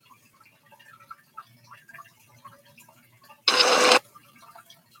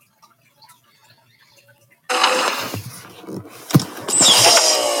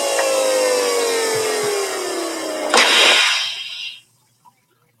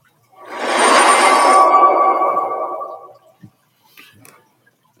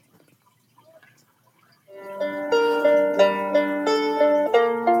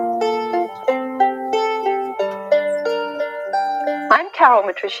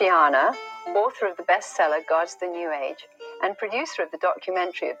Matrisciana, author of the bestseller God's the New Age, and producer of the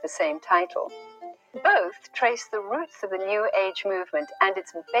documentary of the same title. Both trace the roots of the New Age movement and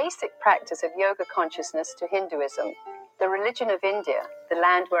its basic practice of yoga consciousness to Hinduism, the religion of India, the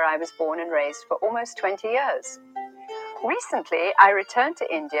land where I was born and raised for almost 20 years. Recently, I returned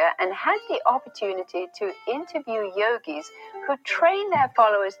to India and had the opportunity to interview yogis who train their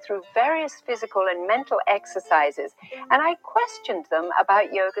followers through various physical and mental exercises, and I questioned them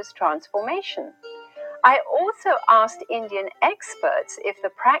about yoga's transformation. I also asked Indian experts if the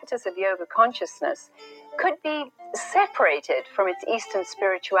practice of yoga consciousness could be separated from its Eastern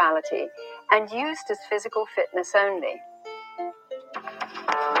spirituality and used as physical fitness only.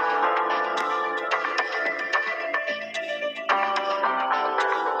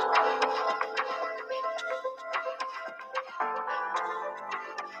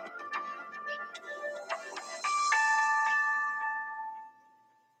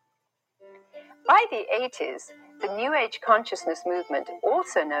 By the 80s, the New Age consciousness movement,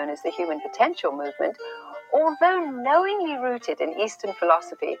 also known as the Human Potential movement, although knowingly rooted in Eastern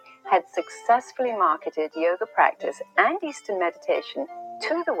philosophy, had successfully marketed yoga practice and Eastern meditation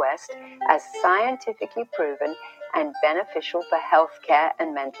to the West as scientifically proven and beneficial for healthcare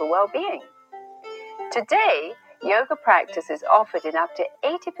and mental well-being. Today, yoga practice is offered in up to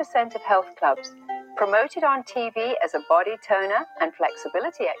 80% of health clubs, promoted on TV as a body toner and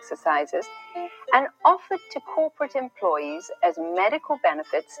flexibility exercises, and offered to corporate employees as medical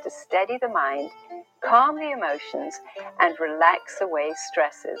benefits to steady the mind, calm the emotions, and relax away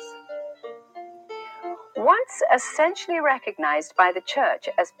stresses. Once essentially recognized by the church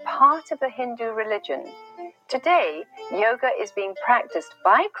as part of the Hindu religion, today yoga is being practiced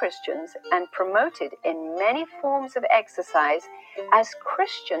by Christians and promoted in many forms of exercise as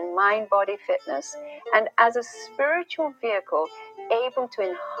Christian mind-body fitness and as a spiritual vehicle able to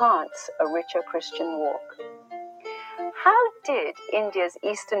enhance a richer Christian walk. How did India's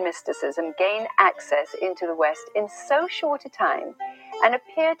Eastern mysticism gain access into the West in so short a time and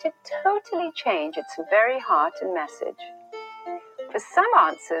appear to totally change its very heart and message? For some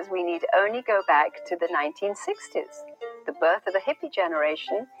answers, we need only go back to the 1960s, the birth of the hippie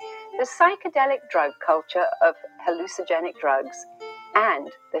generation, the psychedelic drug culture of hallucinogenic drugs, and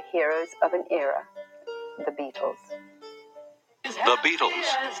the heroes of an era, the Beatles. The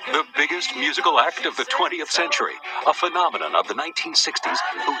Beatles, the biggest musical act of the 20th century, a phenomenon of the 1960s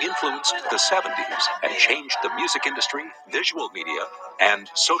who influenced the 70s and changed the music industry, visual media, and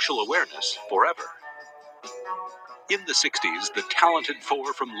social awareness forever. In the 60s, the talented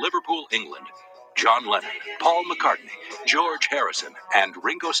four from Liverpool, England, John Lennon, Paul McCartney, George Harrison, and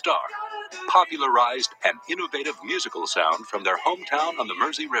Ringo Starr, popularized an innovative musical sound from their hometown on the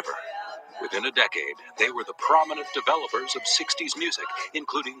Mersey River. Within a decade, they were the prominent developers of 60s music,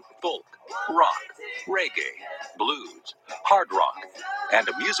 including folk, rock, reggae, blues, hard rock, and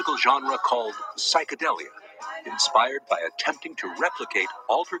a musical genre called psychedelia, inspired by attempting to replicate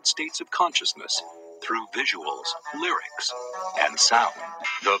altered states of consciousness through visuals, lyrics, and sound.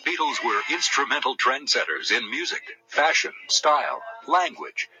 The Beatles were instrumental trendsetters in music, fashion, style,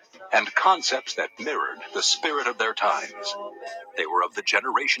 language, and concepts that mirrored the spirit of their times. They were of the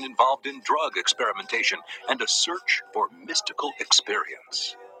generation involved in drug experimentation and a search for mystical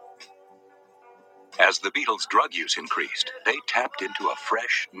experience. As the Beatles' drug use increased, they tapped into a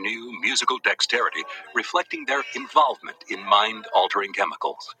fresh, new musical dexterity, reflecting their involvement in mind-altering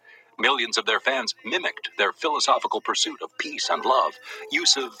chemicals. Millions of their fans mimicked their philosophical pursuit of peace and love,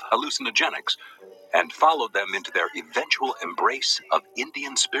 use of hallucinogenics, and followed them into their eventual embrace of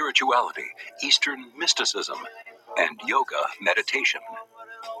Indian spirituality, Eastern mysticism, and yoga meditation.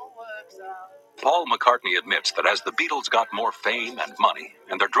 Paul McCartney admits that as the Beatles got more fame and money,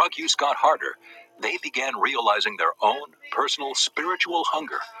 and their drug use got harder, they began realizing their own personal spiritual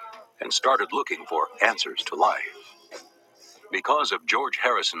hunger and started looking for answers to life. Because of George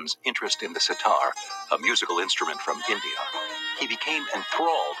Harrison's interest in the sitar, a musical instrument from India, he became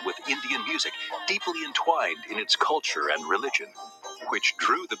enthralled with Indian music, deeply entwined in its culture and religion, which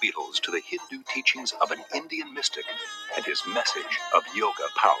drew the Beatles to the Hindu teachings of an Indian mystic and his message of yoga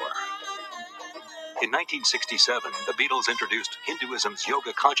power. In 1967, the Beatles introduced Hinduism's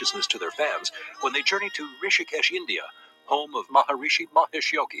yoga consciousness to their fans when they journeyed to Rishikesh, India, home of Maharishi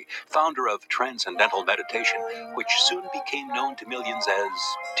Mahesh Yogi, founder of Transcendental Meditation, which soon became known to millions as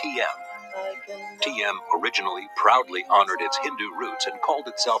TM. TM originally proudly honored its Hindu roots and called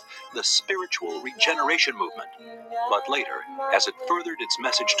itself the Spiritual Regeneration Movement. But later, as it furthered its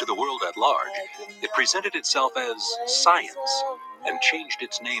message to the world at large, it presented itself as science and changed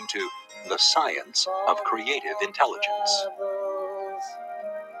its name to the Science of Creative Intelligence.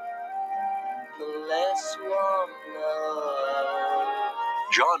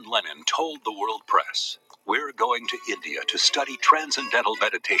 John Lennon told the world press, "We're going to India to study transcendental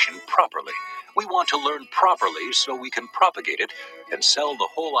meditation properly. We want to learn properly so we can propagate it and sell the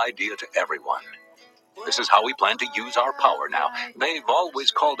whole idea to everyone. This is how we plan to use our power now. They've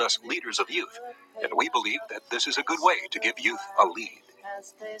always called us leaders of youth, and we believe that this is a good way to give youth a lead.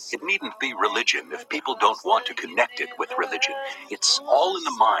 It needn't be religion if people don't want to connect it with religion. It's all in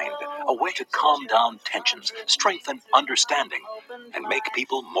the mind, a way to calm down tensions, strengthen understanding, and make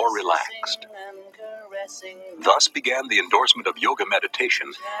people more relaxed." Thus began the endorsement of yoga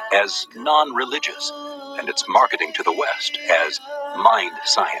meditation as non-religious, and its marketing to the West as mind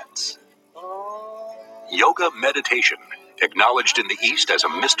science. Yoga meditation, acknowledged in the East as a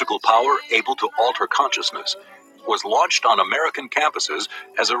mystical power able to alter consciousness, was launched on American campuses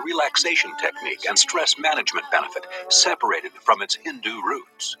as a relaxation technique and stress management benefit, separated from its Hindu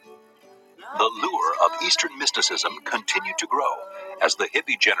roots. The lure of Eastern mysticism continued to grow as the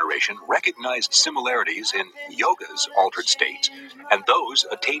hippie generation recognized similarities in yoga's altered states and those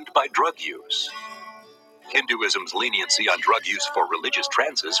attained by drug use. Hinduism's leniency on drug use for religious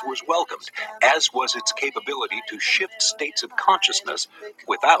trances was welcomed, as was its capability to shift states of consciousness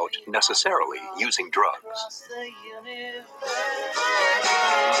without necessarily using drugs.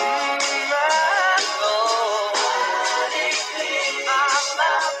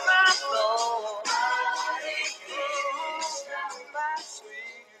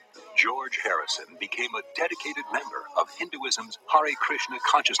 George Harrison became a dedicated member of Hinduism's Hare Krishna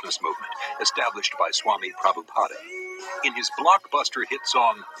consciousness movement, established by Swami Prabhupada. In his blockbuster hit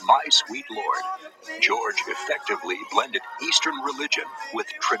song, "My Sweet Lord," George effectively blended Eastern religion with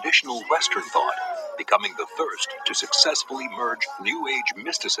traditional Western thought, becoming the first to successfully merge New Age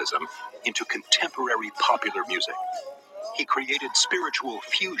mysticism into contemporary popular music. He created spiritual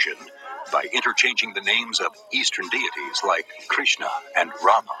fusion by interchanging the names of Eastern deities like Krishna and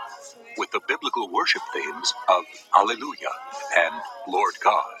Rama with the biblical worship themes of Alleluia and Lord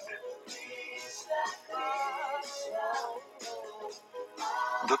God.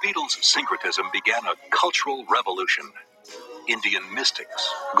 The Beatles' syncretism began a cultural revolution. Indian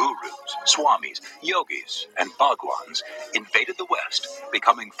mystics, gurus, swamis, yogis, and bhagwans invaded the West,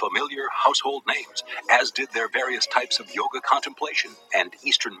 becoming familiar household names, as did their various types of yoga contemplation and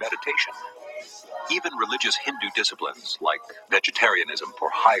Eastern meditation. Even religious Hindu disciplines, like vegetarianism for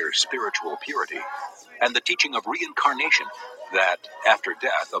higher spiritual purity, and the teaching of reincarnation, that after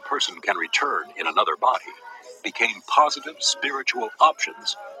death a person can return in another body, became positive spiritual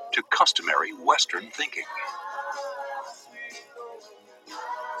options to customary Western thinking.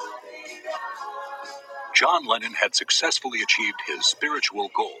 John Lennon had successfully achieved his spiritual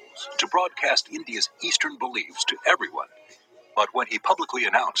goals to broadcast India's Eastern beliefs to everyone. But when he publicly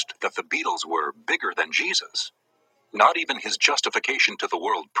announced that the Beatles were bigger than Jesus, not even his justification to the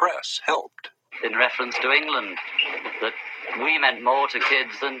world press helped. In reference to England, that we meant more to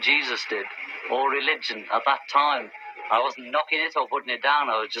kids than Jesus did, or religion at that time. I wasn't knocking it or putting it down,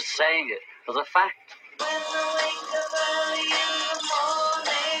 I was just saying it as a fact.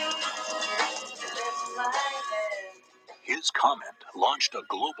 His comment launched a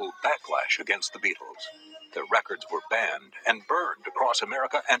global backlash against the Beatles. Their records were banned and burned across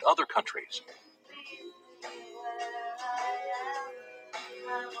America and other countries.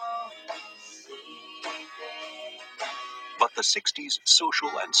 But the 60s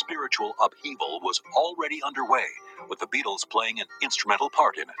social and spiritual upheaval was already underway, with the Beatles playing an instrumental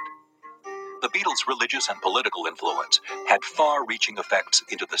part in it. The Beatles' religious and political influence had far-reaching effects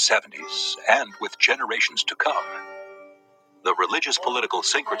into the 70s and with generations to come. The religious political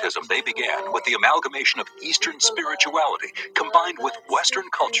syncretism they began with the amalgamation of Eastern spirituality combined with Western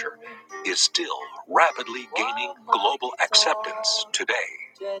culture is still rapidly gaining global acceptance today.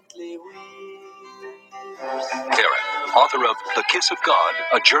 Karen, author of The Kiss of God,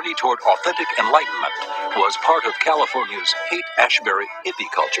 A Journey Toward Authentic Enlightenment, was part of California's Haight-Ashbury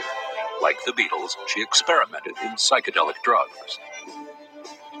hippie culture. Like the Beatles, she experimented in psychedelic drugs.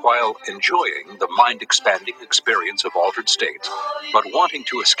 While enjoying the mind-expanding experience of altered states, but wanting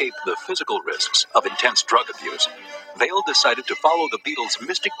to escape the physical risks of intense drug abuse, Vail decided to follow the Beatles'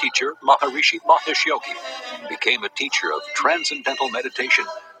 mystic teacher Maharishi Mahesh Yogi, and became a teacher of transcendental meditation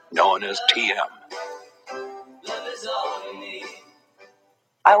known as TM.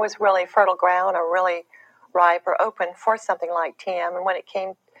 I was really fertile ground or really ripe or open for something like TM, and when it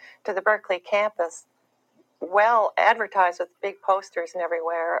came to the Berkeley campus, well advertised with big posters and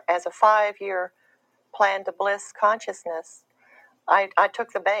everywhere as a 5-year plan to bliss consciousness, I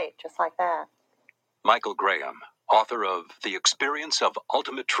took the bait just like that. Michael Graham, author of The Experience of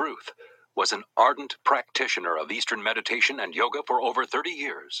Ultimate Truth, was an ardent practitioner of Eastern meditation and yoga for over 30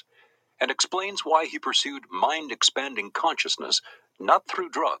 years, and explains why he pursued mind-expanding consciousness not through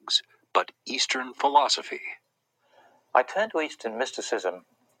drugs, but Eastern philosophy. I turned to Eastern mysticism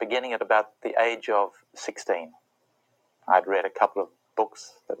beginning at about the age of 16. I'd read a couple of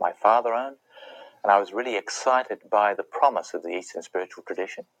books that my father owned, and I was really excited by the promise of the Eastern spiritual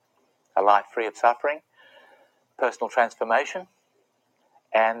tradition, a life free of suffering, personal transformation,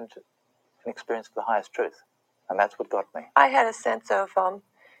 and an experience of the highest truth. And that's what got me. I had a sense of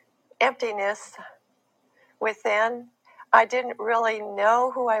emptiness within. I didn't really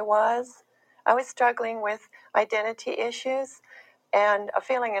know who I was. I was struggling with identity issues and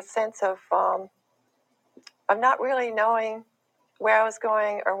a sense of not really knowing where I was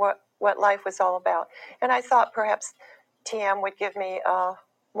going or what life was all about. And I thought perhaps TM would give me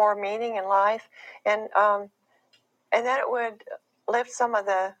more meaning in life, and then it would lift some of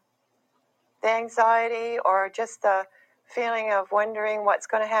the anxiety or just the feeling of wondering what's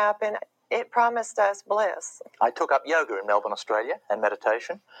going to happen. It promised us bliss. I took up yoga in Melbourne, Australia, and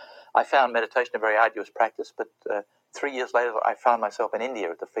meditation. I found meditation a very arduous practice, but 3 years later I found myself in India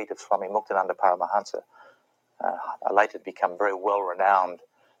at the feet of Swami Muktananda Paramahansa. I later became a very well-renowned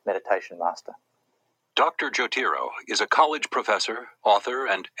meditation master. Dr. Jyotiro is a college professor, author,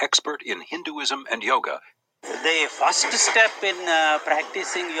 and expert in Hinduism and yoga. The first step in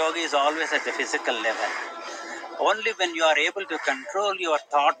practicing yoga is always at the physical level. Only when you are able to control your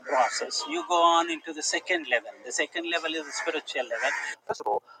thought process, you go on into the second level. The second level is the spiritual level. First of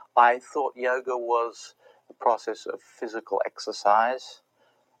all, I thought yoga was a process of physical exercise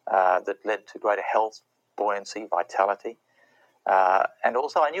that led to greater health, buoyancy, vitality. And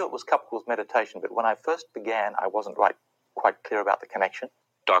also I knew it was coupled with meditation, but when I first began, I wasn't quite clear about the connection.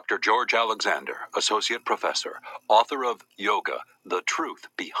 Dr. George Alexander, Associate Professor, author of Yoga, The Truth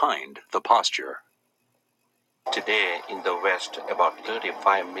Behind the Posture. Today in the West, about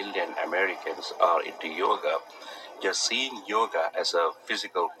 35 million Americans are into yoga, just seeing yoga as a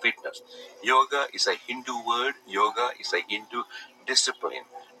physical fitness. Yoga is a Hindu word. Yoga is a Hindu discipline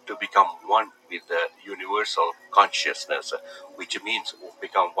to become one with the universal consciousness, which means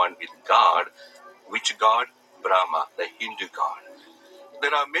become one with God. Which God? Brahma, the Hindu God.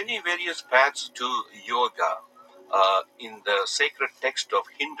 There are many various paths to yoga. In the sacred text of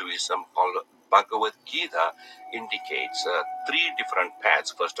Hinduism called Bhagavad Gita indicates 3 different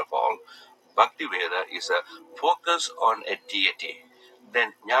paths. First of all, Bhaktiveda is a focus on a deity.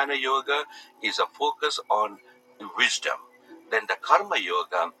 Then Jnana Yoga is a focus on wisdom. Then the Karma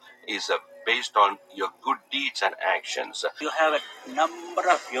Yoga is based on your good deeds and actions. You have a number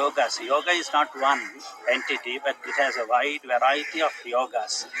of yogas. Yoga is not one entity, but it has a wide variety of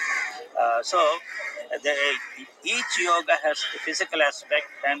yogas. Each yoga has the physical aspect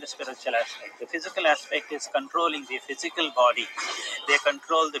and the spiritual aspect. The physical aspect is controlling the physical body. They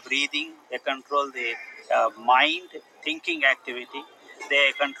control the breathing, they control the mind, thinking activity,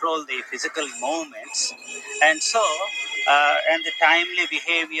 they control the physical movements, and the timely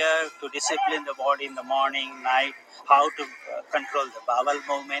behavior to discipline the body in the morning, night, how to control the bowel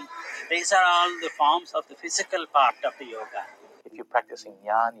movement. These are all the forms of the physical part of the yoga. If you're practicing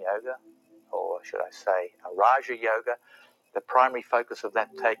Jnana Yoga, or should I say Raja Yoga, the primary focus of that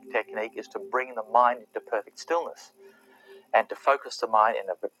technique is to bring the mind into perfect stillness and to focus the mind in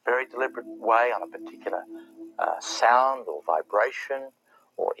a very deliberate way on a particular sound or vibration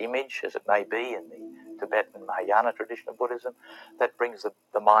or image, as it may be in the Tibetan Mahayana tradition of Buddhism, that brings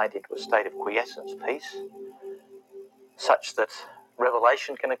the mind into a state of quiescence, peace, such that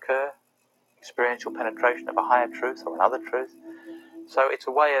revelation can occur, experiential penetration of a higher truth or another truth. So it's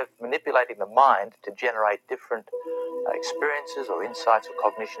a way of manipulating the mind to generate different experiences or insights or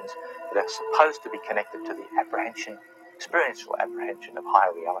cognitions that are supposed to be connected to the experiential apprehension of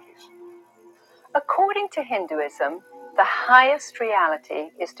higher realities. According to Hinduism, the highest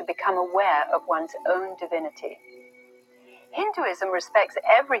reality is to become aware of one's own divinity. Hinduism respects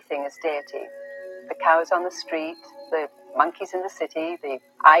everything as deity. The cows on the street, the monkeys in the city, the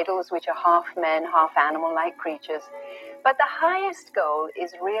idols which are half men, half animal-like creatures. But the highest goal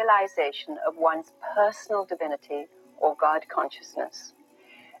is realization of one's personal divinity or God consciousness.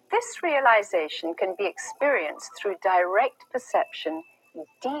 This realization can be experienced through direct perception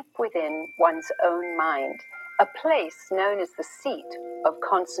deep within one's own mind, a place known as the seat of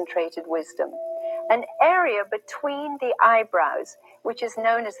concentrated wisdom, an area between the eyebrows, which is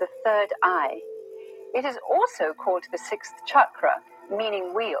known as the third eye. It is also called the sixth chakra,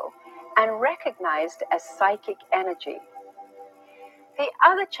 meaning wheel, and recognized as psychic energy. The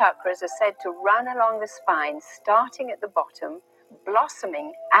other chakras are said to run along the spine, starting at the bottom,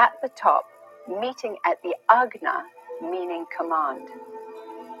 blossoming at the top, meeting at the Agna, meaning command.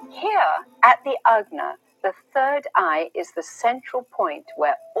 Here, at the Agna, the third eye is the central point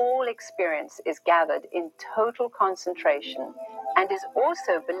where all experience is gathered in total concentration and is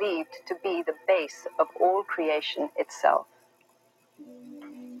also believed to be the base of all creation itself.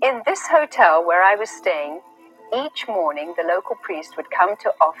 In this hotel where I was staying, each morning the local priest would come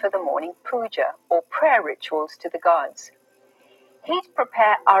to offer the morning puja, or prayer rituals, to the gods. He'd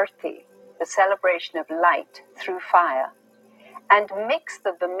prepare arti, the celebration of light through fire, and mix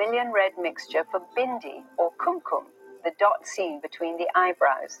the vermilion red mixture for bindi, or kumkum, the dot seen between the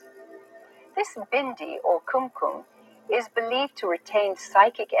eyebrows. This bindi, or kumkum, is believed to retain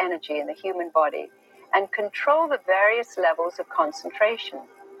psychic energy in the human body and control the various levels of concentration.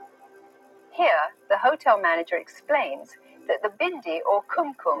 Here, the hotel manager explains that the bindi, or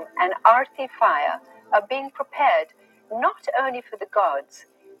kumkum, and arti fire are being prepared not only for the gods,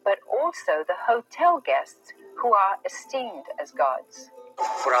 but also the hotel guests who are esteemed as gods.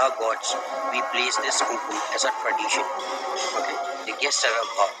 For our gods, we place this kumkum as a tradition. Okay, the guests are our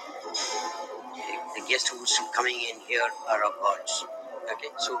god. The guests who's coming in here are our gods.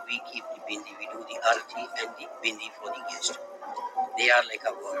 Okay, so we keep the bindi, we do the arati and the bindi for the guest. They are like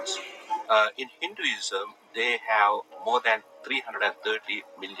our gods. In Hinduism, they have more than 330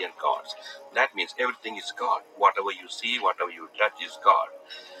 million gods. That means everything is God. Whatever you see, whatever you touch is God.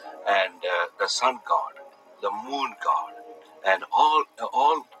 And the sun god, the moon god, and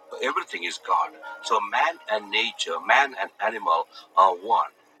everything is God. So man and nature, man and animal are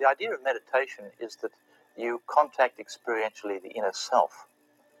one. The idea of meditation is that you contact experientially the inner self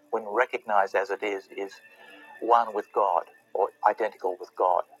when recognized as it is one with God, or identical with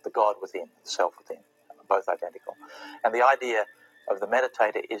God, the God within, the self within, both identical. And the idea of the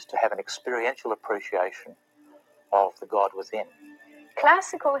meditator is to have an experiential appreciation of the God within.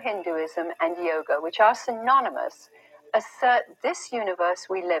 Classical Hinduism and yoga, which are synonymous, assert this universe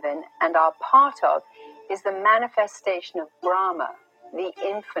we live in and are part of is the manifestation of Brahma, the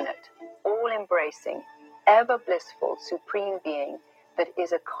infinite, all-embracing, ever-blissful supreme being that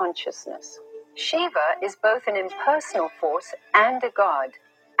is a consciousness. Shiva is both an impersonal force and a god,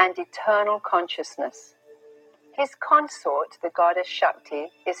 and eternal consciousness. His consort, the goddess Shakti,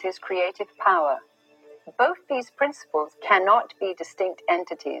 is his creative power. Both these principles cannot be distinct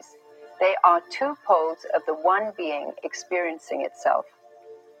entities. They are two poles of the one being experiencing itself.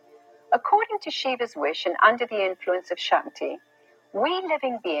 According to Shiva's wish and under the influence of Shakti, we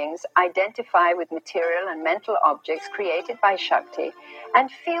living beings identify with material and mental objects created by Shakti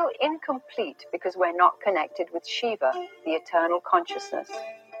and feel incomplete because we're not connected with Shiva, the eternal consciousness.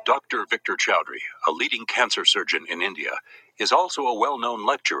 Dr. Victor Chowdhury, a leading cancer surgeon in India, is also a well-known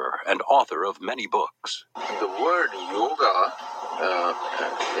lecturer and author of many books. The word yoga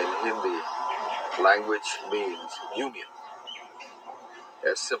in Hindi language means union,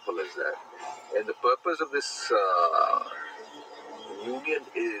 as simple as that. And the purpose of this union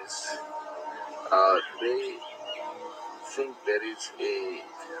is they think there is a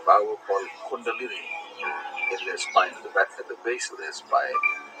power called kundalini in their spine, at the base of their spine,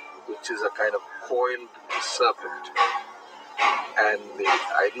 which is a kind of coiled serpent. And the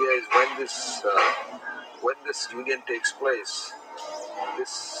idea is when this union takes place,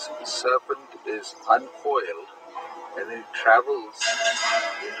 this serpent is uncoiled and it travels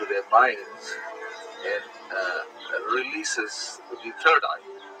into their minds and releases the third eye.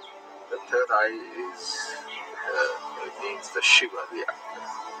 The third eye means the Shiva,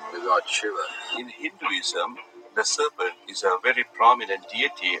 the god Shiva. In Hinduism, the serpent is a very prominent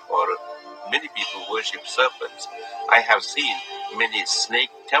deity, or many people worship serpents. I have seen many snake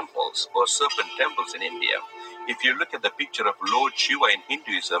temples or serpent temples in India. If you look at the picture of Lord Shiva in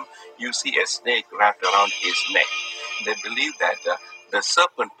Hinduism, you see a snake wrapped around his neck. They believe that the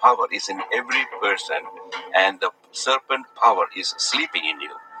serpent power is in every person and the serpent power is sleeping in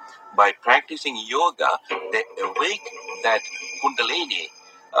you. By practicing yoga, they awake that Kundalini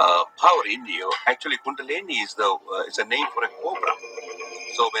power in you. Actually, Kundalini is a name for a cobra.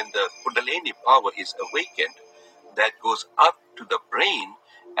 So when the Kundalini power is awakened, that goes up to the brain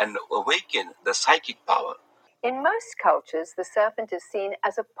and awaken the psychic power. In most cultures, the serpent is seen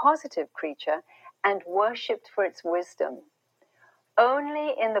as a positive creature and worshipped for its wisdom.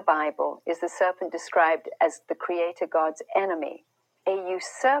 Only in the Bible is the serpent described as the Creator God's enemy, a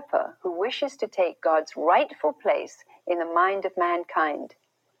usurper who wishes to take God's rightful place in the mind of mankind.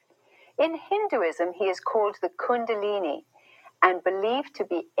 In Hinduism, he is called the Kundalini and believed to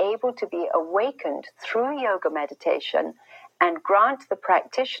be able to be awakened through yoga meditation and grant the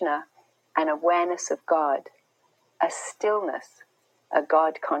practitioner an awareness of God. a stillness, a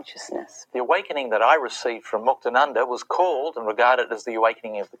God consciousness. The awakening that I received from Muktananda was called and regarded as the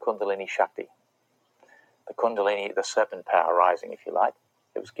awakening of the Kundalini Shakti. The Kundalini, the serpent power rising, if you like.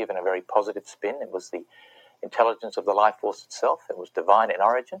 It was given a very positive spin. It was the intelligence of the life force itself. It was divine in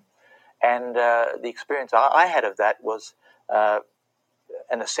origin. And the experience I had of that was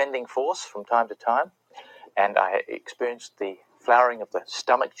an ascending force from time to time. And I experienced the flowering of the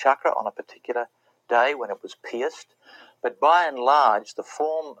stomach chakra on a particular day when it was pierced. But by and large, the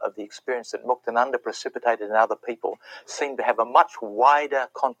form of the experience that Muktananda precipitated in other people seemed to have a much wider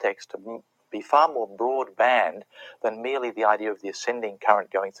context, to be far more broad band than merely the idea of the ascending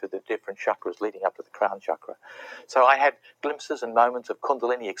current going through the different chakras leading up to the crown chakra. So I had glimpses and moments of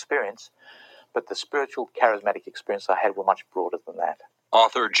Kundalini experience, but the spiritual charismatic experience I had were much broader than that.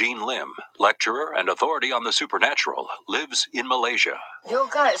 Author Jean Lim, lecturer and authority on the supernatural, lives in Malaysia.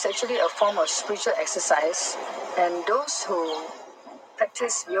 Yoga is actually a form of spiritual exercise, and those who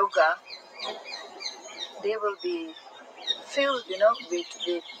practice yoga, they will be filled,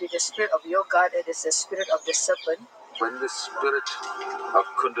 with the spirit of yoga, that is the spirit of the serpent. When the spirit of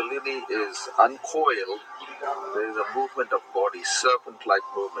Kundalini is uncoiled, there is a movement of body, serpent-like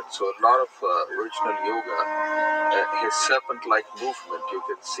movement. So a lot of original yoga has serpent-like movement. You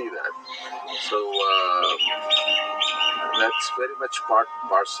can see that. So that's very much part and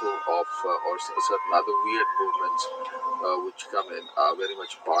parcel of, or certain other weird movements which come in are very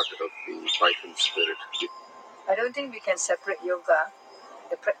much part of the vital spirit. I don't think we can separate yoga,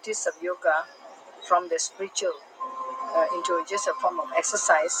 the practice of yoga, from the spiritual into just a form of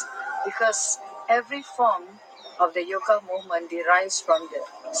exercise, because every form of the yoga movement derives from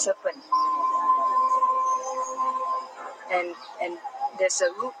the serpent, and there's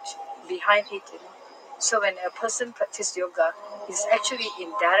a root behind it. So when a person practices yoga, he's actually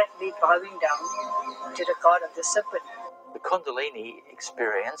indirectly bowing down to the god of the serpent. The Kundalini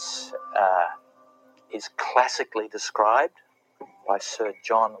experience is classically described by Sir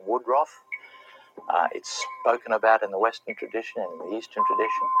John Woodroffe. It's spoken about in the Western tradition and in the Eastern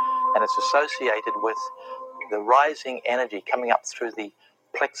tradition, and it's associated with the rising energy coming up through the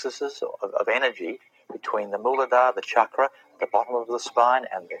plexuses of energy between the Muladhara, the chakra, at the bottom of the spine,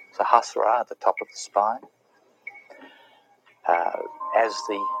 and the Sahasrara at the top of the spine. As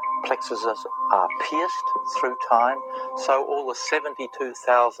the plexuses are pierced through time, so all the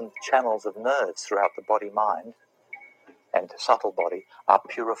 72,000 channels of nerves throughout the body-mind and subtle body are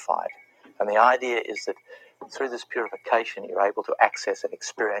purified. And the idea is that through this purification, you're able to access an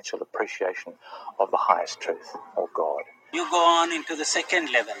experiential appreciation of the highest truth, or God. You go on into the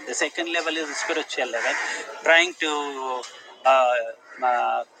second level. The second level is the spiritual level, trying to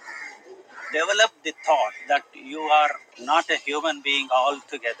develop the thought that you are not a human being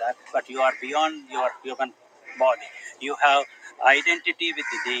altogether, but you are beyond your human body. You have identity with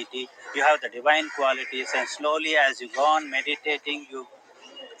the deity, you have the divine qualities, and slowly as you go on meditating, you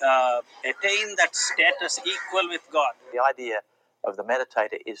attain that status equal with God. The idea of the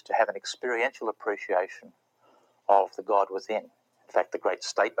meditator is to have an experiential appreciation of the God within. In fact, the great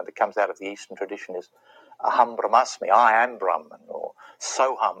statement that comes out of the Eastern tradition is Aham Brahmasmi, I am Brahman, or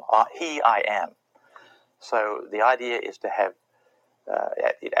Soham, he I am. So the idea is to have,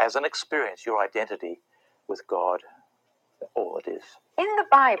 as an experience, your identity with God, all it is. In the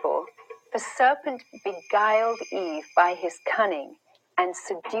Bible, the serpent beguiled Eve by his cunning and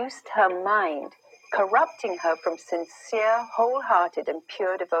seduced her mind, corrupting her from sincere, wholehearted, and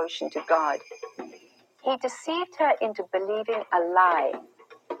pure devotion to God. He deceived her into believing a lie,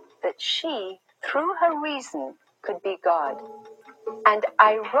 that she, through her reason, could be God. And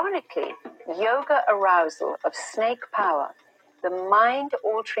ironically, yoga arousal of snake power, the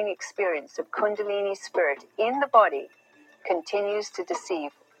mind-altering experience of Kundalini spirit in the body, continues to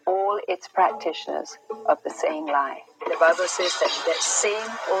deceive all its practitioners of the same lie. The Bible says that same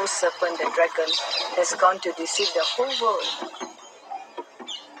old serpent, the dragon, has gone to deceive the whole world.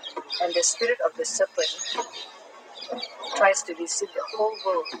 And the spirit of the serpent tries to deceive the whole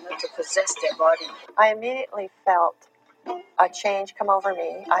world, to possess their body. I immediately felt a change come over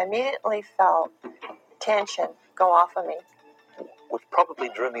me. I immediately felt tension go off of me. What probably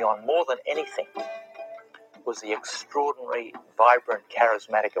drew me on more than anything was the extraordinary, vibrant,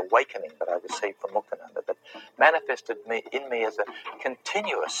 charismatic awakening that I received from Muktananda, that manifested in me as a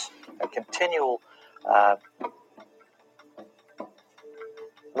continual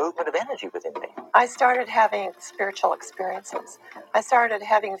movement of energy within me. I started having spiritual experiences. I started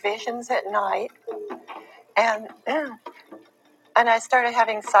having visions at night, and I started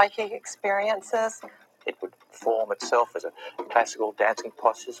having psychic experiences. It would form itself as a classical dancing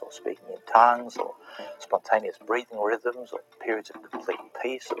postures, or speaking in tongues, or spontaneous breathing rhythms, or periods of complete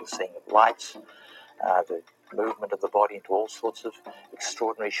peace, or the seeing of lights, the movement of the body into all sorts of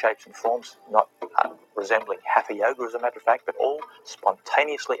extraordinary shapes and forms, not resembling hatha yoga as a matter of fact, but all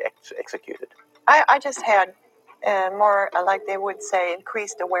spontaneously executed. I just had more, like they would say,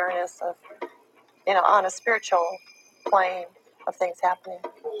 increased awareness of, on a spiritual plane of things happening.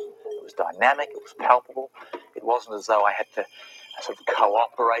 It was dynamic, it was palpable. It wasn't as though I had to sort of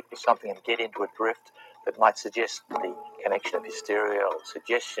cooperate with something and get into a drift that might suggest the connection of hysteria or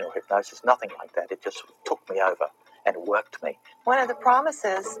suggestion or hypnosis. Nothing like that. It just sort of took me over and worked me. One of the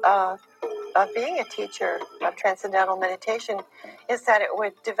promises of being a teacher of transcendental meditation is that it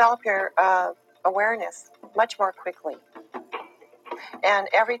would develop your awareness much more quickly. And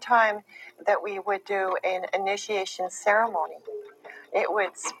every time that we would do an initiation ceremony, it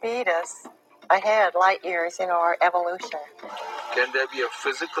would speed us ahead light years in our evolution. Can there be a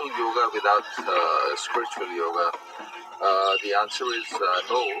physical yoga without spiritual yoga? The answer is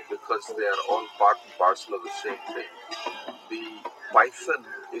no, because they are all part and parcel of the same thing. The python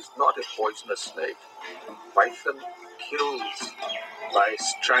is not a poisonous snake. Python kills by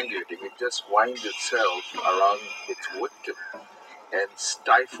strangulating. It just winds itself around its victim and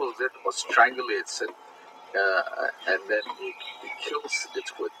stifles it or strangulates it, and then it kills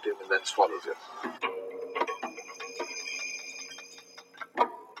its victim and then swallows it.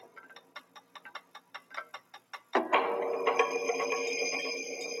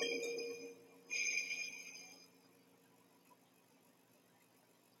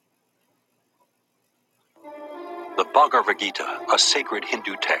 The Bhagavad Gita, a sacred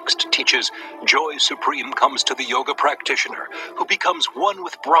Hindu text, teaches joy supreme comes to the yoga practitioner who becomes one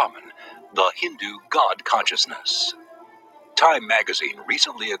with Brahman, the Hindu God consciousness. Time magazine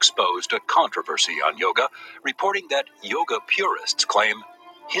recently exposed a controversy on yoga, reporting that yoga purists claim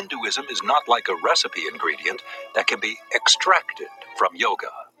Hinduism is not like a recipe ingredient that can be extracted from yoga.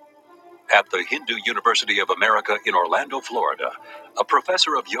 At the Hindu University of America in Orlando, Florida, a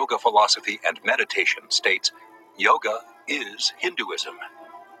professor of yoga philosophy and meditation states, yoga is Hinduism.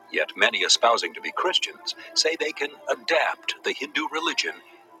 Yet many espousing to be Christians say they can adapt the Hindu religion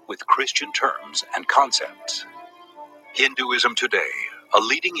with Christian terms and concepts. Hinduism Today, a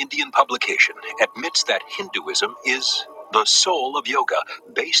leading Indian publication, admits that Hinduism is the soul of yoga,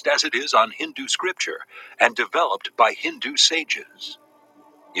 based as it is on Hindu scripture and developed by Hindu sages.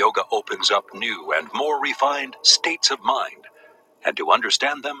 Yoga opens up new and more refined states of mind, and to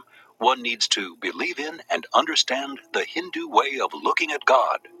understand them, one needs to believe in and understand the Hindu way of looking at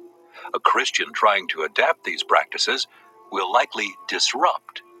God. A Christian trying to adapt these practices will likely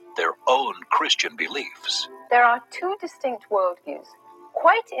disrupt their own Christian beliefs. There are two distinct worldviews,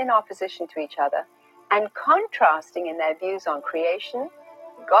 quite in opposition to each other, and contrasting in their views on creation,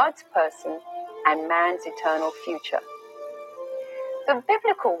 God's person, and man's eternal future. The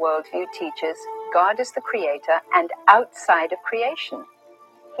biblical worldview teaches God is the creator and outside of creation.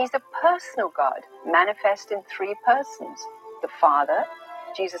 He's a personal God, manifest in three persons: the Father,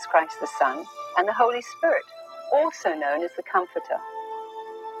 Jesus Christ the Son, and the Holy Spirit, also known as the Comforter.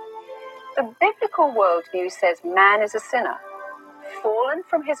 The biblical worldview says man is a sinner, fallen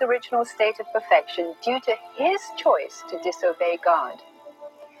from his original state of perfection due to his choice to disobey God.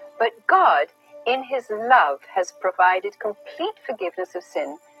 But God, in his love, has provided complete forgiveness of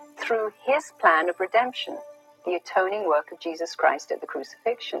sin through his plan of redemption, the atoning work of Jesus Christ at the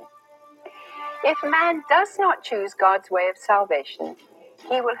crucifixion. If man does not choose God's way of salvation,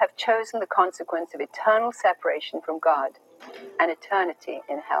 he will have chosen the consequence of eternal separation from God and eternity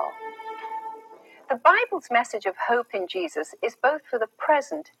in hell. The Bible's message of hope in Jesus is both for the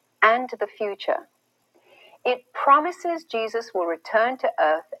present and the future. It promises Jesus will return to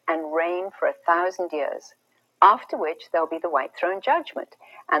earth and reign for 1,000 years, after which there'll be the white throne judgment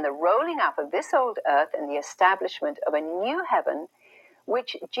and the rolling up of this old earth and the establishment of a new heaven,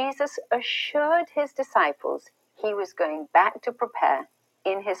 which Jesus assured his disciples he was going back to prepare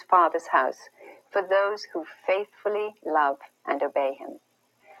in his Father's house for those who faithfully love and obey him.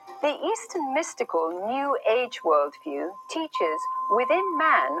 The Eastern mystical New Age worldview teaches within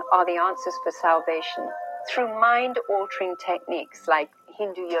man are the answers for salvation through mind-altering techniques like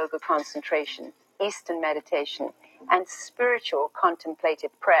Hindu yoga concentration, Eastern meditation, and spiritual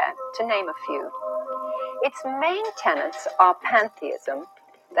contemplative prayer, to name a few. Its main tenets are pantheism,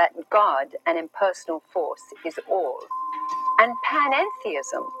 that God, an impersonal force, is all, and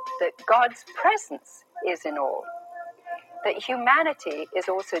panentheism, that God's presence is in all, that humanity is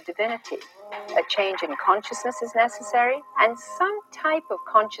also divinity, a change in consciousness is necessary, and some type of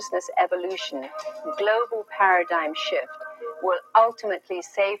consciousness evolution, global paradigm shift, will ultimately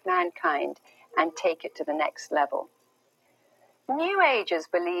save mankind and take it to the next level. New Agers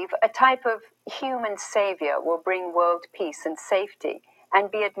believe a type of human savior will bring world peace and safety and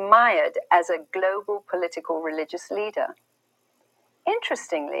be admired as a global political religious leader.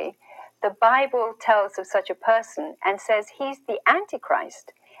 Interestingly, the Bible tells of such a person and says he's the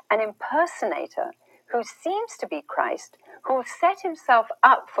Antichrist, an impersonator who seems to be Christ, who will set himself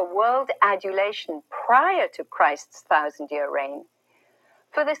up for world adulation prior to Christ's 1,000-year reign.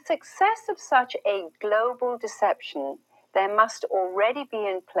 For the success of such a global deception, there must already be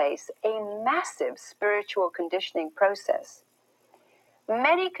in place a massive spiritual conditioning process.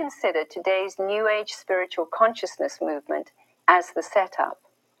 Many consider today's New Age spiritual consciousness movement as the setup.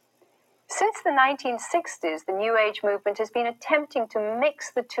 Since the 1960s, the New Age movement has been attempting to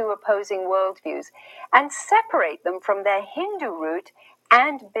mix the two opposing worldviews and separate them from their Hindu root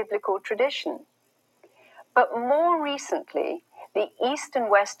and biblical tradition. But more recently, the East and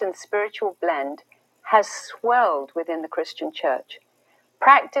Western spiritual blend has swelled within the Christian church,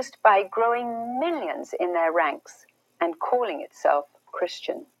 practiced by growing millions in their ranks and calling itself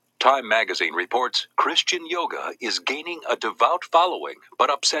Christian. Time magazine reports Christian yoga is gaining a devout following,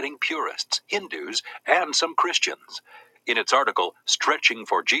 but upsetting purists, Hindus, and some Christians. In its article, Stretching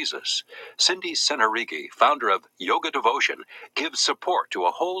for Jesus, Cindy Senarigi, founder of Yoga Devotion, gives support to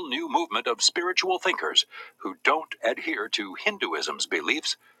a whole new movement of spiritual thinkers who don't adhere to Hinduism's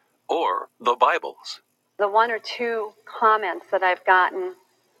beliefs or the Bible's. The one or two comments that I've gotten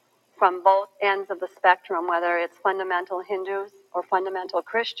from both ends of the spectrum, whether it's fundamental Hindus or fundamental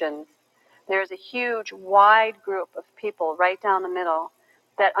Christians, there's a huge, wide group of people right down the middle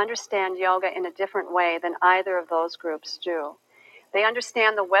that understand yoga in a different way than either of those groups do. They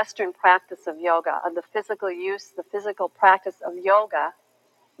understand the Western practice of yoga, of the physical use, the physical practice of yoga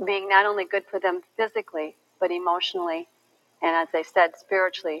being not only good for them physically, but emotionally, and as I said,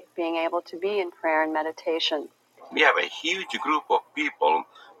 spiritually, being able to be in prayer and meditation. We have a huge group of people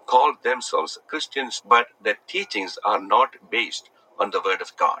call themselves Christians, but their teachings are not based on the Word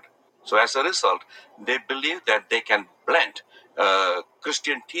of God. So as a result, they believe that they can blend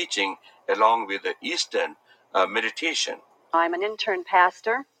Christian teaching along with the Eastern meditation. I'm an intern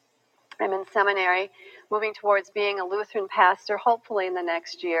pastor. I'm in seminary, moving towards being a Lutheran pastor, hopefully in the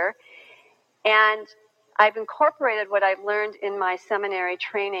next year. And I've incorporated what I've learned in my seminary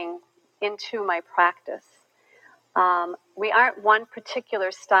training into my practice. We aren't one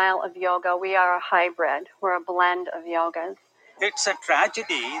particular style of yoga. We are a hybrid. We're a blend of yogas. It's a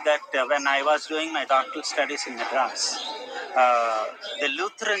tragedy that when I was doing my doctoral studies in Madras, the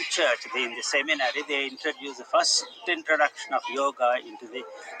Lutheran Church, in the seminary, they introduced the first introduction of yoga into the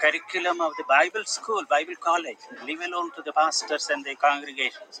curriculum of the Bible school, Bible college, leave alone to the pastors and the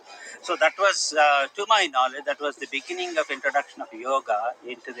congregations. So that was, to my knowledge, that was the beginning of introduction of yoga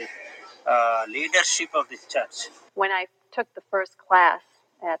into the leadership of the church. When I took the first class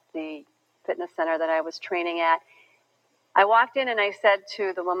at the fitness center that I was training at, I walked in and I said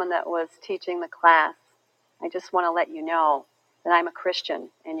to the woman that was teaching the class, I just want to let you know that I'm a Christian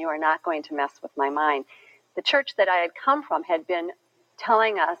and you are not going to mess with my mind. The church that I had come from had been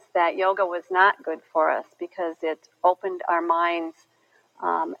telling us that yoga was not good for us because it opened our minds,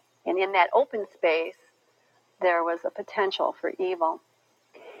 and in that open space, there was a potential for evil.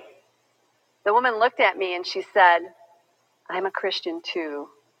 The woman looked at me and she said, I'm a Christian too,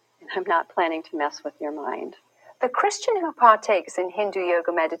 and I'm not planning to mess with your mind. The Christian who partakes in Hindu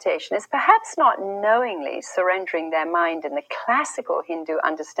yoga meditation is perhaps not knowingly surrendering their mind in the classical Hindu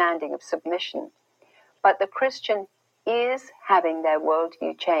understanding of submission, but the Christian is having their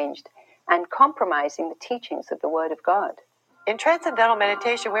worldview changed and compromising the teachings of the Word of God. In transcendental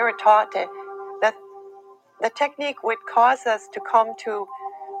meditation, we were taught that the technique would cause us to come to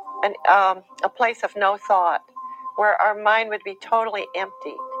a place of no thought, where our mind would be totally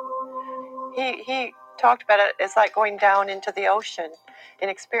empty. He talked about it as like going down into the ocean and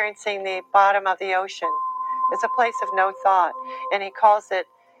experiencing the bottom of the ocean. It's a place of no thought, and he calls it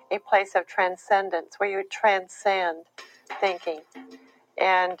a place of transcendence, where you transcend thinking.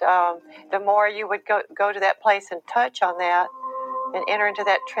 And the more you would go to that place and touch on that and enter into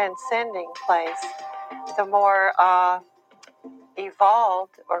that transcending place, the more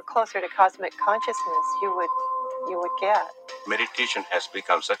evolved or closer to cosmic consciousness you would get. Meditation has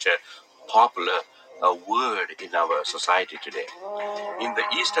become such a popular word in our society today. In the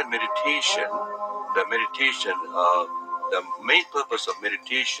Eastern meditation, the main purpose of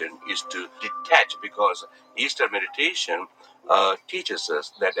meditation is to detach, because Eastern meditation teaches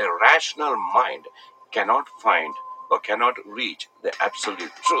us that a rational mind cannot find or cannot reach the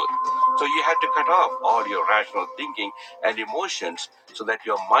absolute truth. So you have to cut off all your rational thinking and emotions so that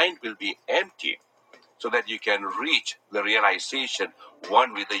your mind will be empty, so that you can reach the realization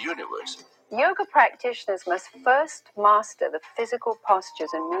one with the universe. Yoga practitioners must first master the physical postures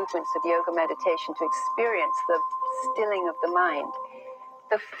and movements of yoga meditation to experience the stilling of the mind.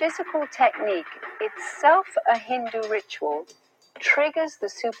 The physical technique, itself a Hindu ritual, triggers the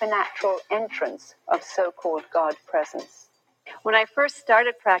supernatural entrance of so-called God presence. When I first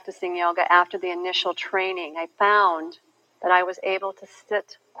started practicing yoga after the initial training, I found that I was able to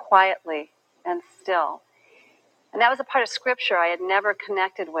sit quietly and still. And that was a part of scripture I had never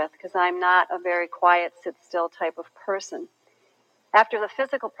connected with because I'm not a very quiet, sit-still type of person. After the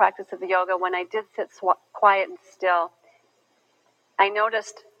physical practice of yoga, when I did sit quiet and still, I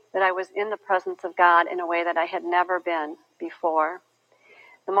noticed that I was in the presence of God in a way that I had never been before.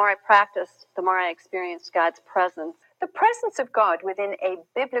 The more I practiced, the more I experienced God's presence. The presence of God within a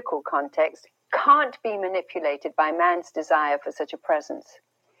biblical context can't be manipulated by man's desire for such a presence.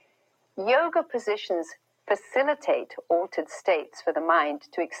 Yoga positions facilitate altered states for the mind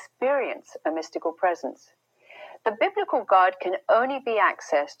to experience a mystical presence. The biblical God can only be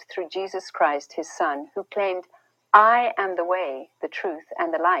accessed through Jesus Christ, his Son, who claimed, "I am the way, the truth,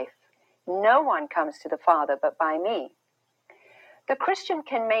 and the life. No one comes to the Father but by me." The Christian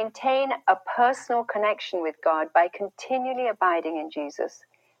can maintain a personal connection with God by continually abiding in Jesus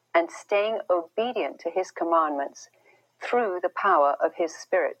and staying obedient to his commandments through the power of his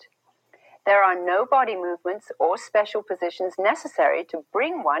Spirit. There are no body movements or special positions necessary to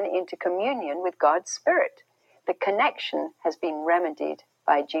bring one into communion with God's Spirit. The connection has been remedied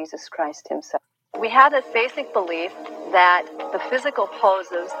by Jesus Christ himself. We have this basic belief that the physical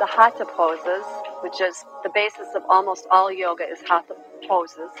poses, the hatha poses, which is the basis of almost all yoga, is hatha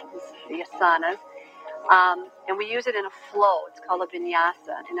poses, the asanas, and we use it in a flow. It's called a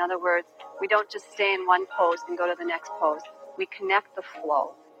vinyasa. In other words, we don't just stay in one pose and go to the next pose. We connect the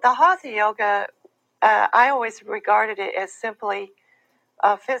flow. The hatha yoga, I always regarded it as simply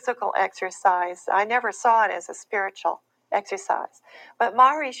a physical exercise. I never saw it as a spiritual exercise. But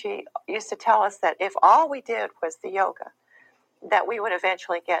Maharishi used to tell us that if all we did was the yoga, that we would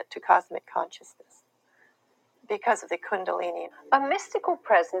eventually get to cosmic consciousness because of the kundalini. A mystical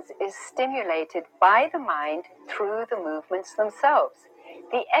presence is stimulated by the mind through the movements themselves.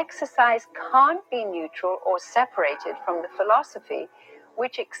 The exercise can't be neutral or separated from the philosophy,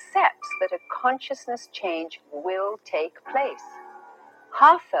 which accepts that a consciousness change will take place.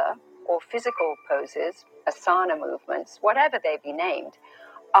 Hatha, or physical poses, asana movements, whatever they be named,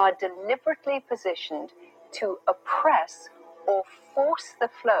 are deliberately positioned to oppress or force the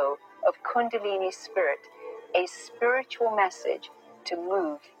flow of Kundalini spirit, a spiritual message to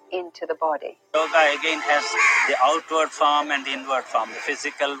move into the body. Yoga again has the outward form and the inward form, the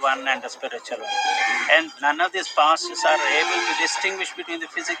physical one and the spiritual one. And none of these pastors are able to distinguish between the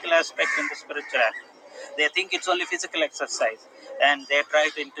physical aspect and the spiritual aspect. They think it's only physical exercise, and they try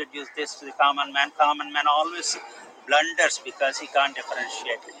to introduce this to the common man. Common man always blunders because he can't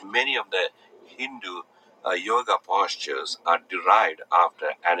differentiate. Many of the Hindu yoga postures are derived after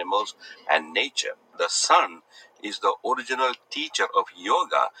animals and nature. The sun is the original teacher of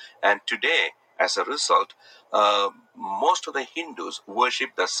yoga, and today, as a result, most of the Hindus worship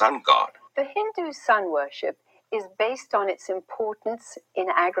the sun god. The Hindu sun worship is based on its importance in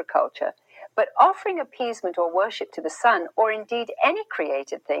agriculture, but offering appeasement or worship to the sun, or indeed any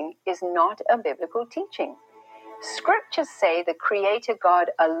created thing, is not a biblical teaching. Scriptures say the Creator God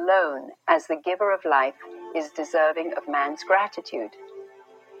alone, as the giver of life, is deserving of man's gratitude.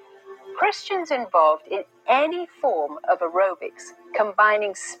 Christians involved in any form of aerobics,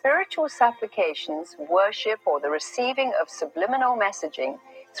 combining spiritual supplications, worship, or the receiving of subliminal messaging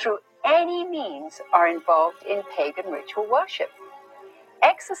through any means, are involved in pagan ritual worship.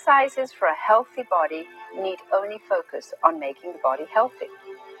 Exercises for a healthy body need only focus on making the body healthy.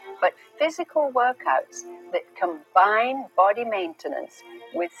 But physical workouts that combine body maintenance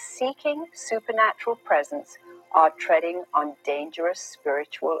with seeking supernatural presence are treading on dangerous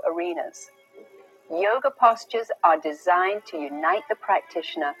spiritual arenas. Yoga postures are designed to unite the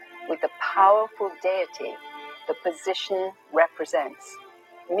practitioner with the powerful deity the position represents.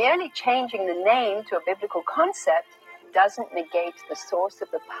 Merely changing the name to a biblical concept doesn't negate the source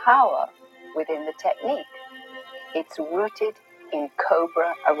of the power within the technique. It's rooted in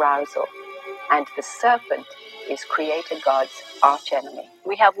cobra arousal, and the serpent is Creator God's archenemy.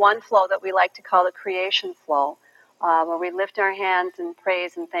 We have one flow that we like to call the creation flow, where we lift our hands in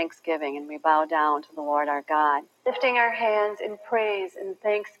praise and thanksgiving, and we bow down to the Lord our God. Lifting our hands in praise and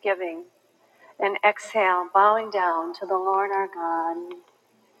thanksgiving And exhale, bowing down to the Lord our God.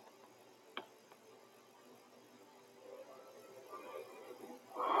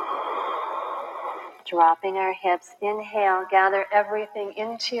 Dropping our hips, inhale, gather everything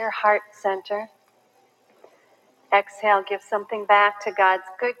into your heart center. Exhale, give something back to God's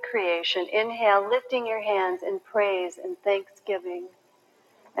good creation. Inhale, lifting your hands in praise and thanksgiving.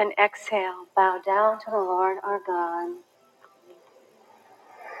 And exhale, bow down to the Lord our God.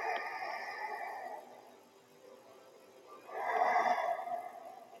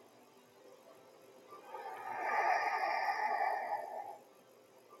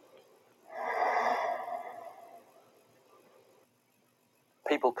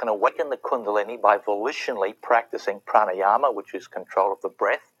 People can awaken the Kundalini by volitionally practicing pranayama, which is control of the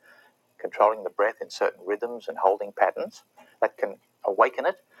breath, controlling the breath in certain rhythms and holding patterns. That can awaken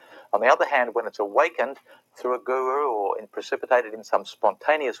it. On the other hand, when it's awakened through a guru or precipitated in some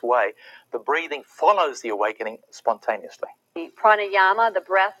spontaneous way, the breathing follows the awakening spontaneously. The pranayama, the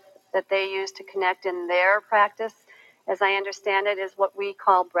breath that they use to connect in their practice, as I understand it, is what we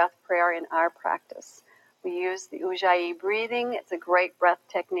call breath prayer in our practice. We use the Ujjayi breathing. It's a great breath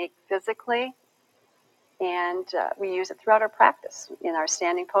technique physically, and we use it throughout our practice, in our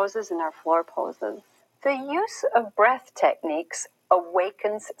standing poses and our floor poses. The use of breath techniques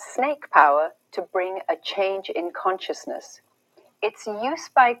awakens snake power to bring a change in consciousness. Its use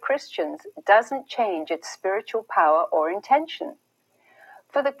by Christians doesn't change its spiritual power or intention.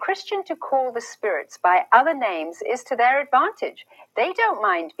 For the Christian to call the spirits by other names is to their advantage. They don't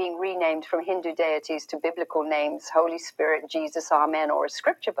mind being renamed from Hindu deities to biblical names, Holy Spirit, Jesus, Amen, or a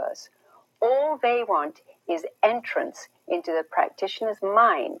scripture verse. All they want is entrance into the practitioner's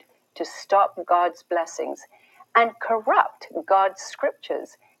mind to stop God's blessings and corrupt God's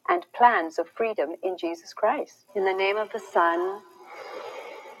scriptures and plans of freedom in Jesus Christ. In the name of the Son,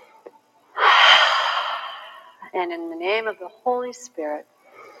 and in the name of the Holy Spirit,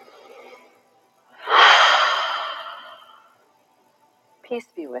 peace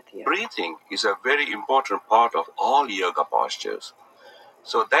be with you. Breathing is a very important part of all yoga postures.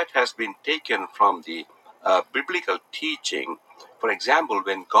 So that has been taken from the biblical teaching. For example,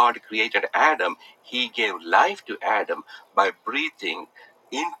 when God created Adam, he gave life to Adam by breathing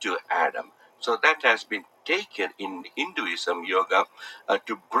into Adam. So that has been taken in Hinduism yoga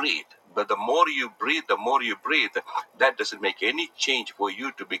to breathe. But the more you breathe, that doesn't make any change for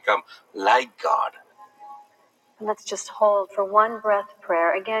you to become like God. Let's just hold for one breath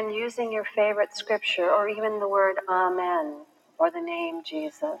prayer, again using your favorite scripture or even the word Amen or the name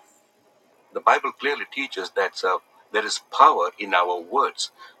Jesus. The Bible clearly teaches that there is power in our words.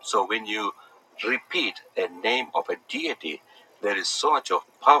 So when you repeat a name of a deity, there is so much of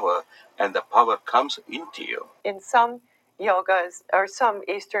power, and the power comes into you. In some yogas or some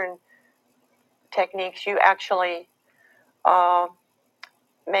Eastern techniques, you actually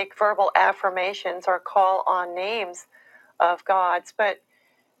make verbal affirmations or call on names of gods, but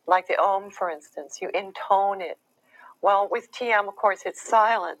like the Om, for instance, you intone it. Well, with TM, of course, it's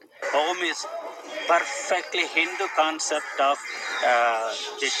silent. Om is perfectly Hindu concept of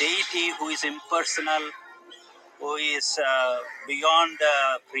the deity who is impersonal, who is beyond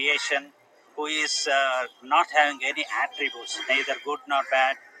creation, who is not having any attributes, neither good nor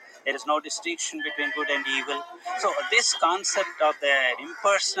bad. There is no distinction between good and evil. So this concept of the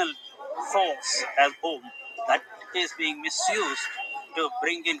impersonal force as Om, that is being misused to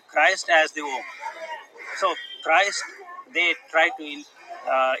bring in Christ as the Om. So Christ, they try to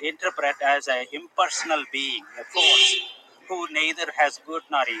interpret as an impersonal being, a force, who neither has good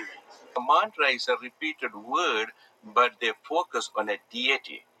nor evil. A mantra is a repeated word, but they focus on a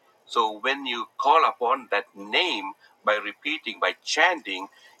deity. So when you call upon that name by repeating, by chanting,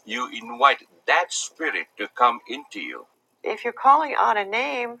 you invite that spirit to come into you. If you're calling on a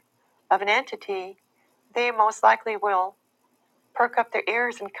name of an entity, they most likely will perk up their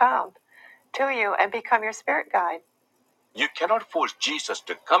ears and come to you and become your spirit guide. You cannot force Jesus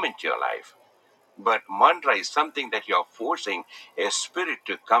to come into your life. But mantra is something that you are forcing a spirit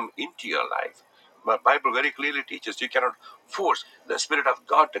to come into your life. But Bible very clearly teaches you cannot force the Spirit of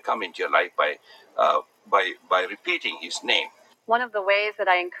God to come into your life by repeating His name. One of the ways that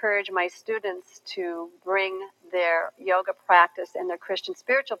I encourage my students to bring their yoga practice and their Christian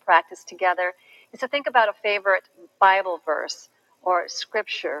spiritual practice together is to think about a favorite Bible verse or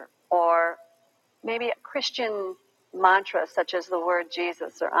scripture or maybe a Christian mantra such as the word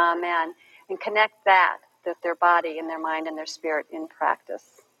Jesus or Amen, and connect that with their body and their mind and their spirit in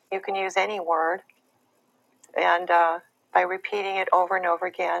practice. You can use any word, and by repeating it over and over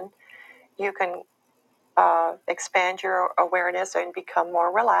again, you can expand your awareness and become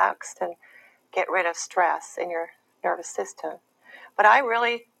more relaxed and get rid of stress in your nervous system. But I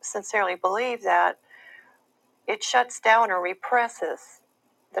really sincerely believe that it shuts down or represses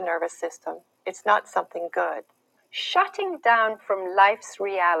the nervous system. It's not something good. Shutting down from life's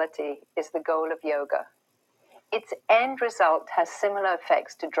reality is the goal of yoga. Its end result has similar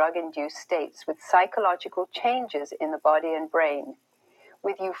effects to drug-induced states with psychological changes in the body and brain,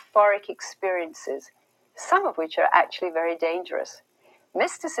 with euphoric experiences, some of which are actually very dangerous.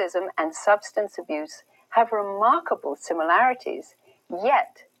 Mysticism and substance abuse have remarkable similarities,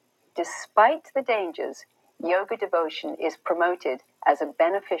 yet, despite the dangers, yoga devotion is promoted as a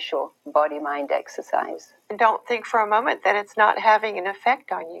beneficial body-mind exercise. And don't think for a moment that it's not having an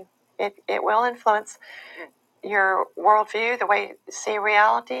effect on you. It will influence your worldview, the way you see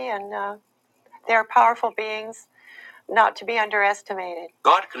reality, and they are powerful beings not to be underestimated.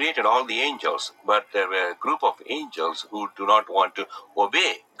 God created all the angels, but there were a group of angels who do not want to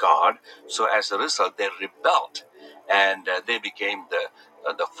obey God. So as a result, they rebelled, and they became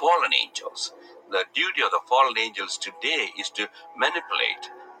the fallen angels. The duty of the fallen angels today is to manipulate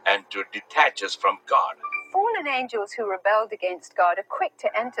and to detach us from God. Fallen angels who rebelled against God are quick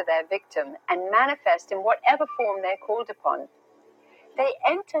to enter their victim and manifest in whatever form they're called upon. They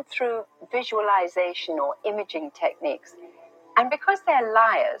enter through visualization or imaging techniques, and because they're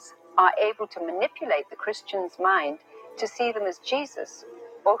liars, are able to manipulate the Christian's mind to see them as Jesus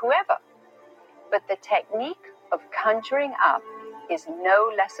or whoever. But the technique of conjuring up is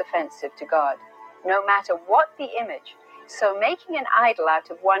no less offensive to God, no matter what the image. So making an idol out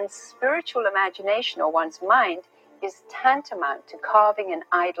of one's spiritual imagination or one's mind is tantamount to carving an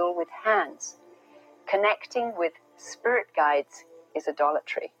idol with hands. Connecting with spirit guides is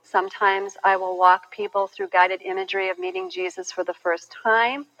idolatry. Sometimes I will walk people through guided imagery of meeting Jesus for the first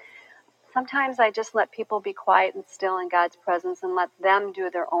time. Sometimes I just let people be quiet and still in God's presence and let them do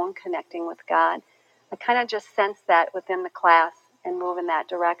their own connecting with God. I kind of just sense that within the class and move in that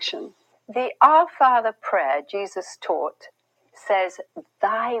direction. The Our Father prayer Jesus taught says,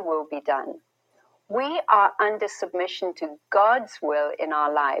 "Thy will be done." We are under submission to God's will in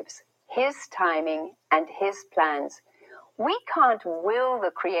our lives, His timing and His plans. We can't will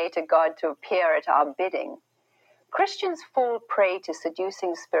the Creator God to appear at our bidding. Christians fall prey to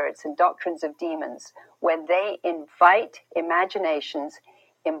seducing spirits and doctrines of demons when they invite imaginations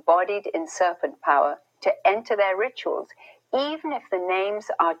embodied in serpent power to enter their rituals, even if the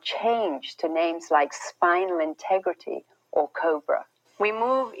names are changed to names like spinal integrity or cobra. We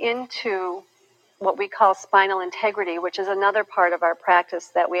move into what we call spinal integrity, which is another part of our practice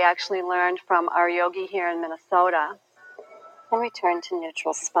that we actually learned from our yogi here in Minnesota. And return to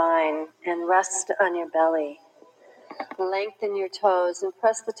neutral spine and rest on your belly. Lengthen your toes and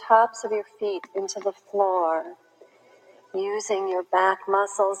press the tops of your feet into the floor. Using your back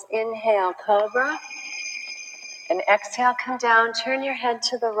muscles, inhale, cobra. And exhale, come down, turn your head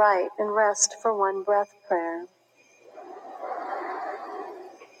to the right and rest for one breath prayer.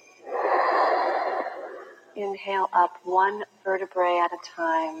 Inhale up one vertebrae at a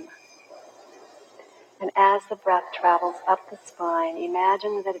time. And as the breath travels up the spine,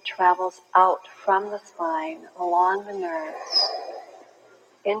 imagine that it travels out from the spine, along the nerves,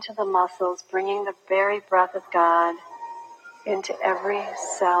 into the muscles, bringing the very breath of God into every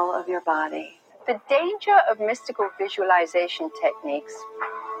cell of your body. The danger of mystical visualization techniques,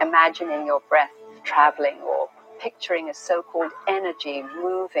 imagining your breath traveling or picturing a so-called energy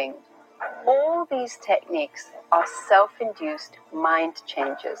moving, all these techniques are self-induced mind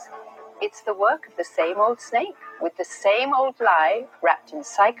changes. It's the work of the same old snake, with the same old lie wrapped in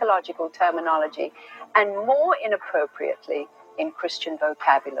psychological terminology and more inappropriately in Christian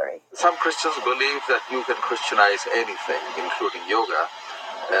vocabulary. Some Christians believe that you can Christianize anything, including yoga.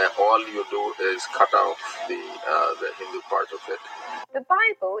 All you do is cut out the Hindu part of it. The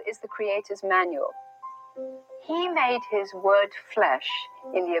Bible is the Creator's manual. He made His word flesh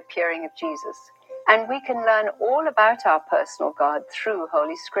in the appearing of Jesus, and we can learn all about our personal God through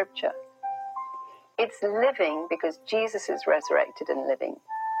Holy Scripture. It's living because Jesus is resurrected and living.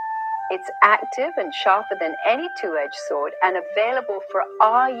 It's active and sharper than any two-edged sword and available for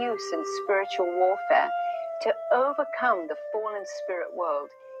our use in spiritual warfare to overcome the fallen spirit world,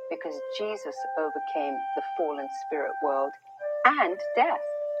 because Jesus overcame the fallen spirit world and death.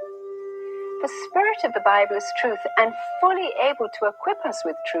 The spirit of the Bible is truth and fully able to equip us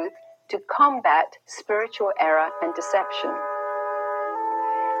with truth to combat spiritual error and deception.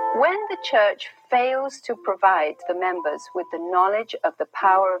 When the church fails to provide the members with the knowledge of the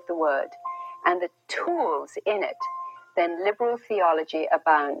power of the word and the tools in it, then liberal theology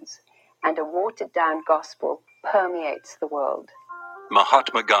abounds and a watered-down gospel permeates the world.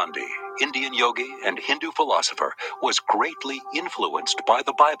 Mahatma Gandhi, Indian yogi and Hindu philosopher, was greatly influenced by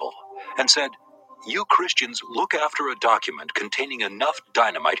the Bible and said, "You Christians look after a document containing enough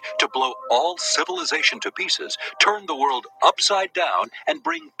dynamite to blow all civilization to pieces, turn the world upside down, and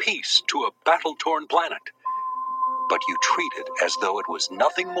bring peace to a battle-torn planet. But you treat it as though it was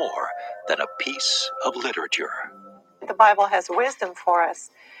nothing more than a piece of literature." The Bible has wisdom for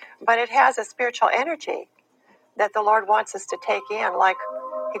us, but it has a spiritual energy that the Lord wants us to take in, like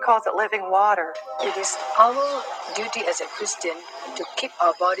He calls it living water. It is our duty as a Christian to keep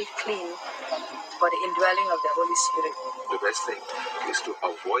our body clean for the indwelling of the Holy Spirit. The best thing is to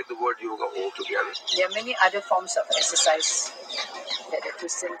avoid the word yoga altogether. There are many other forms of exercise that a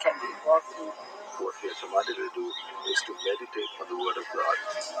Christian can be involved in. What we are commanded to do is to meditate on the word of God,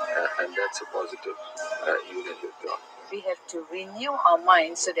 and that's a positive union with God. We have to renew our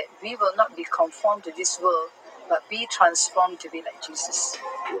minds so that we will not be conformed to this world, but be transformed to be like Jesus.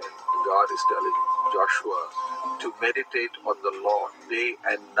 When God is telling Joshua to meditate on the law day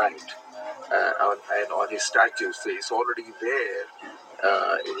and night, and on His statutes, it's already there.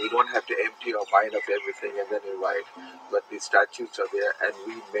 We don't have to empty our mind of everything and then we write, but the statutes are there and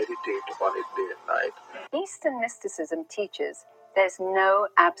we meditate on it day and night. Eastern mysticism teaches there's no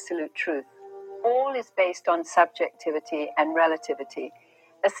absolute truth. All is based on subjectivity and relativity.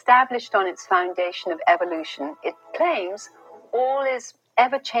 Established on its foundation of evolution, it claims all is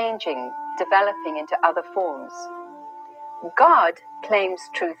ever-changing, developing into other forms. God claims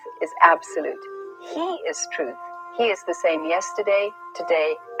truth is absolute. He is truth. He is the same yesterday,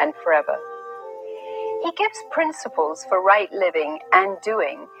 today, and forever. He gives principles for right living and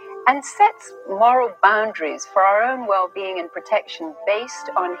doing, and sets moral boundaries for our own well-being and protection based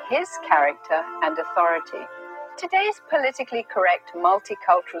on His character and authority. Today's politically correct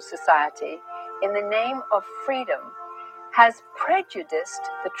multicultural society, in the name of freedom, has prejudiced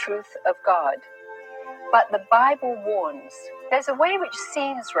the truth of God. But the Bible warns, there's a way which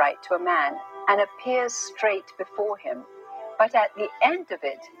seems right to a man and appears straight before him, but at the end of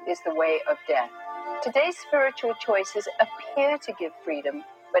it is the way of death. Today's spiritual choices appear to give freedom,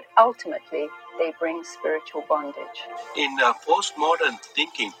 but ultimately they bring spiritual bondage. In postmodern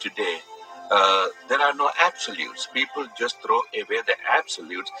thinking today, there are no absolutes. People just throw away the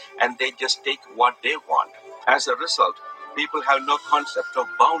absolutes and they just take what they want. As a result, people have no concept of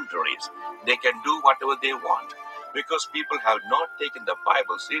boundaries. They can do whatever they want. Because people have not taken the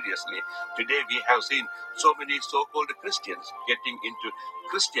Bible seriously, today we have seen so many so-called Christians getting into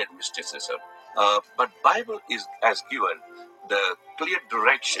Christian mysticism. But Bible has given the clear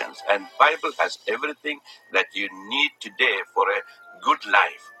directions, and Bible has everything that you need today for a good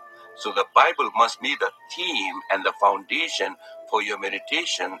life. So the Bible must be the theme and the foundation for your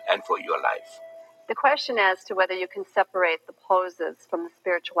meditation and for your life. The question as to whether you can separate the poses from the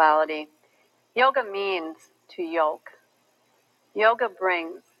spirituality. Yoga means to yoke. Yoga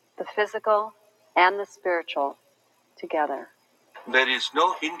brings the physical and the spiritual together. There is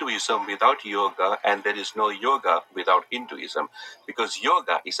no Hinduism without yoga, and there is no yoga without Hinduism, because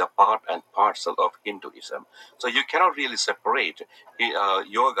yoga is a part and parcel of Hinduism. So you cannot really separate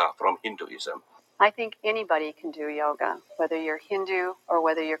yoga from Hinduism. I think anybody can do yoga, whether you're Hindu or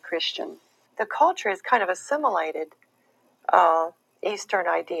whether you're Christian. The culture has kind of assimilated Eastern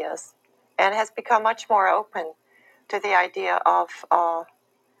ideas and has become much more open to the idea of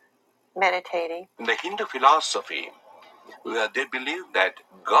meditating. In the Hindu philosophy, they believe that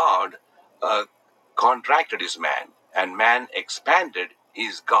God contracted his man, and man expanded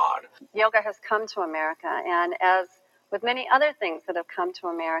his God. Yoga has come to America, and as with many other things that have come to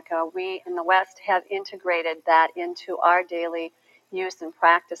America, we in the West have integrated that into our daily use and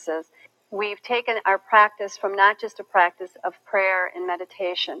practices. We've taken our practice from not just a practice of prayer and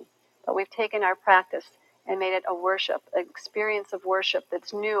meditation, but we've taken our practice and made it a worship, an experience of worship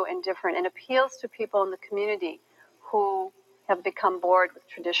that's new and different and appeals to people in the community who have become bored with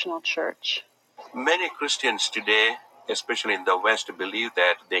traditional church. Many Christians today, especially in the West, believe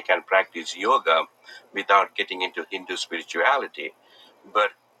that they can practice yoga without getting into Hindu spirituality.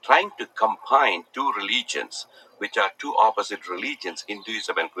 But trying to combine two religions, which are two opposite religions,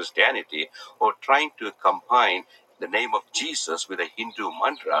 Hinduism and Christianity, or trying to combine the name of Jesus with a Hindu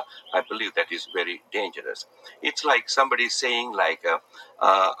mantra, I believe that is very dangerous. It's like somebody saying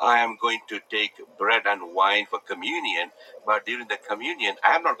I am going to take bread and wine for communion, but during the communion,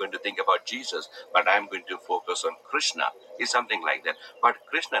 I'm not going to think about Jesus, but I'm going to focus on Krishna. It's something like that. But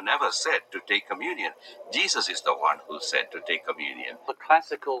Krishna never said to take communion. Jesus is the one who said to take communion. The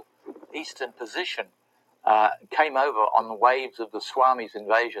classical Eastern position came over on the waves of the Swamis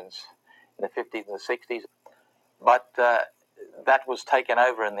invasions in the 50s and the 60s. But that was taken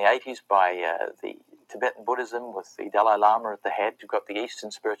over in the 80s by the Tibetan Buddhism with the Dalai Lama at the head. You've got the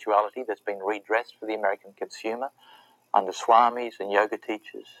Eastern spirituality that's been redressed for the American consumer under swamis and yoga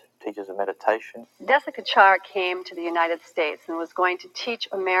teachers, teachers of meditation. Desikachar came to the United States and was going to teach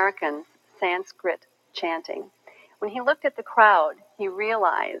Americans Sanskrit chanting. When he looked at the crowd, he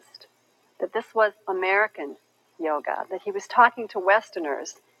realized that this was American yoga, that he was talking to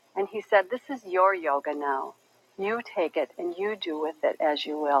Westerners, and he said, "This is your yoga now. You take it and you do with it as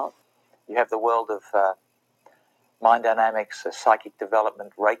you will." You have the world of mind dynamics, psychic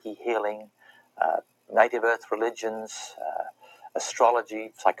development, Reiki healing, native earth religions,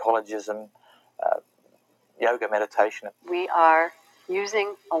 astrology, psychologism, yoga meditation. We are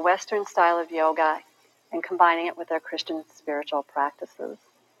using a Western style of yoga and combining it with our Christian spiritual practices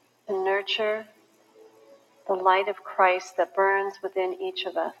to nurture the light of Christ that burns within each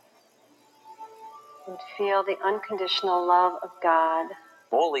of us and feel the unconditional love of God.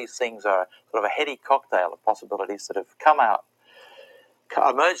 All these things are sort of a heady cocktail of possibilities that have come out,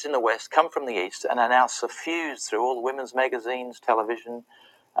 emerged in the West, come from the East, and are now suffused through all the women's magazines, television,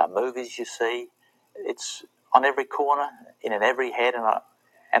 movies you see. It's on every corner, in every head,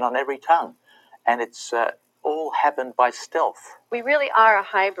 and on every tongue. And it's all happened by stealth. We really are a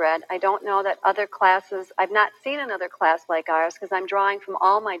hybrid. I don't know that other classes, I've not seen another class like ours because I'm drawing from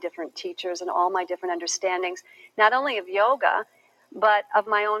all my different teachers and all my different understandings, not only of yoga, but of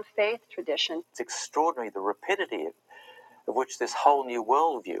my own faith tradition. It's extraordinary the rapidity of which this whole new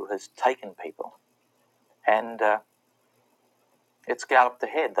worldview has taken people. And it's galloped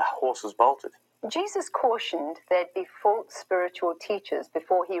ahead, the horse has bolted. Jesus cautioned there'd be false spiritual teachers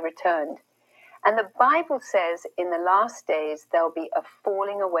before he returned. And the Bible says in the last days there'll be a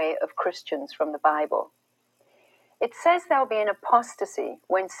falling away of Christians from the Bible. It says there'll be an apostasy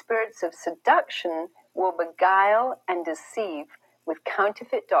when spirits of seduction will beguile and deceive with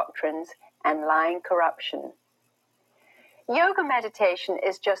counterfeit doctrines and lying corruption. Yoga meditation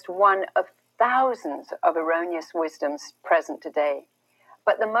is just one of thousands of erroneous wisdoms present today.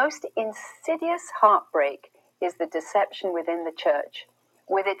 But the most insidious heartbreak is the deception within the church,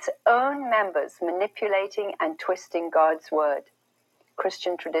 with its own members manipulating and twisting God's word,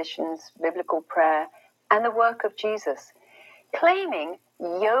 Christian traditions, biblical prayer, and the work of Jesus, claiming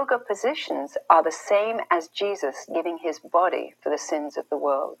yoga positions are the same as Jesus giving his body for the sins of the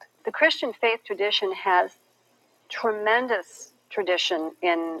world. The Christian faith tradition has tremendous tradition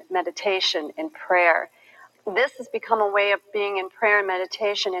in meditation, in prayer. This has become a way of being in prayer and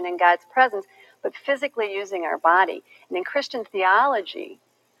meditation and in God's presence, but physically using our body. And in Christian theology,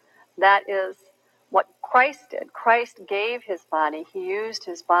 that is what Christ did. Christ gave his body. He used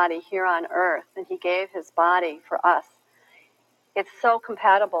his body here on earth, and he gave his body for us. It's so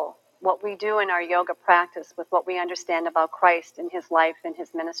compatible, what we do in our yoga practice, with what we understand about Christ and his life and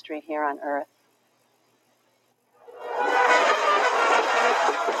his ministry here on earth.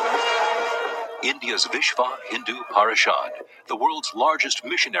 India's Vishva Hindu Parishad, the world's largest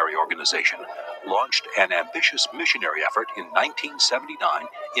missionary organization, launched an ambitious missionary effort in 1979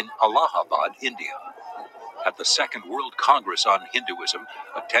 in Allahabad, India. At the Second World Congress on Hinduism,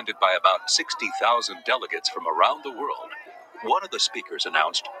 attended by about 60,000 delegates from around the world, one of the speakers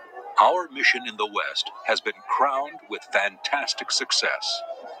announced, "Our mission in the West has been crowned with fantastic success.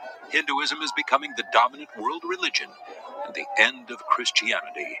 Hinduism is becoming the dominant world religion, and the end of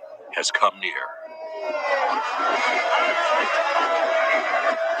Christianity has come near."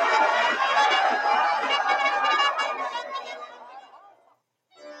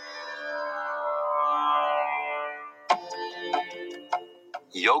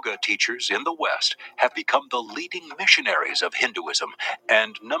 Yoga teachers in the West have become the leading missionaries of Hinduism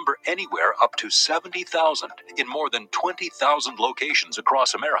and number anywhere up to 70,000 in more than 20,000 locations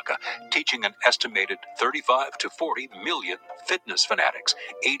across America, teaching an estimated 35 to 40 million fitness fanatics,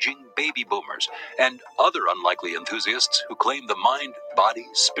 aging baby boomers, and other unlikely enthusiasts who claim the mind, body,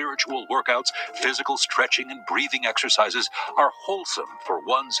 spiritual workouts, physical stretching, and breathing exercises are wholesome for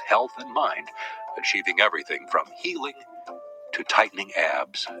one's health and mind, achieving everything from healing to tightening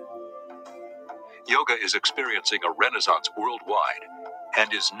abs. Yoga is experiencing a renaissance worldwide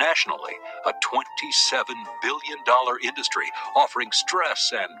and is nationally a $27 billion industry, offering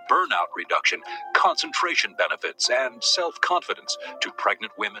stress and burnout reduction, concentration benefits, and self-confidence to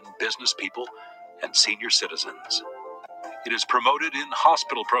pregnant women, business people, and senior citizens. It is promoted in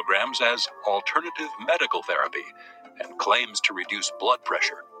hospital programs as alternative medical therapy and claims to reduce blood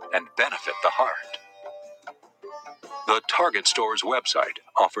pressure and benefit the heart. The Target store's website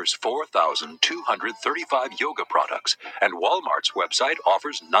offers 4,235 yoga products, and Walmart's website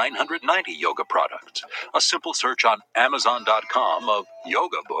offers 990 yoga products. A simple search on Amazon.com of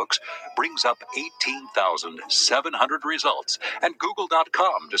yoga books brings up 18,700 results, and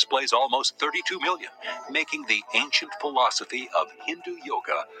Google.com displays almost 32 million, making the ancient philosophy of Hindu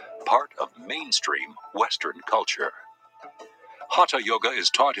yoga part of mainstream Western culture. Hatha Yoga is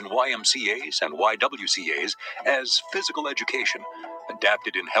taught in YMCAs and YWCAs as physical education,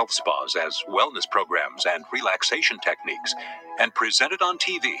 adapted in health spas as wellness programs and relaxation techniques, and presented on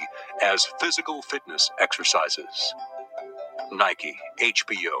TV as physical fitness exercises. Nike,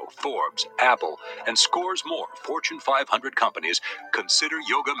 HBO, Forbes, Apple, and scores more Fortune 500 companies consider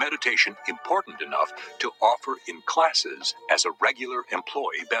yoga meditation important enough to offer in classes as a regular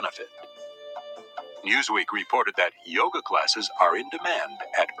employee benefit. Newsweek reported that yoga classes are in demand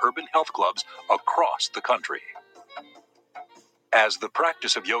at urban health clubs across the country. As the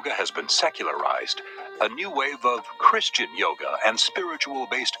practice of yoga has been secularized, a new wave of Christian yoga and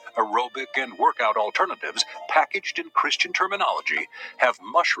spiritual-based aerobic and workout alternatives packaged in Christian terminology have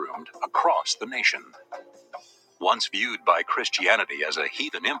mushroomed across the nation. Once viewed by Christianity as a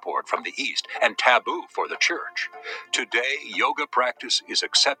heathen import from the East and taboo for the church, today yoga practice is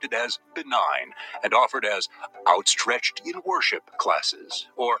accepted as benign and offered as outstretched in worship classes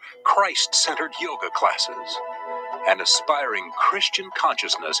or Christ-centered yoga classes. An aspiring Christian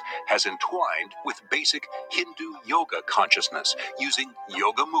consciousness has entwined with basic Hindu yoga consciousness, using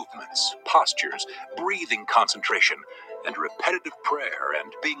yoga movements, postures, breathing concentration, and repetitive prayer,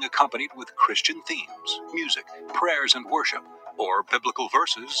 and being accompanied with Christian themes, music, prayers and worship, or biblical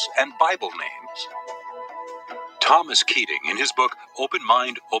verses and Bible names. Thomas Keating, in his book Open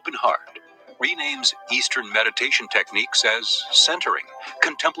Mind, Open Heart, renames Eastern meditation techniques as centering,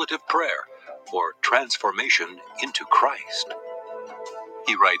 contemplative prayer, or transformation into Christ.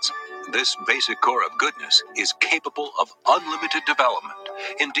 He writes, "This basic core of goodness is capable of unlimited development,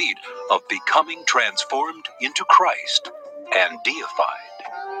 indeed, of becoming transformed into Christ and deified."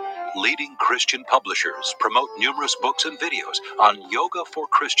 Leading Christian publishers promote numerous books and videos on yoga for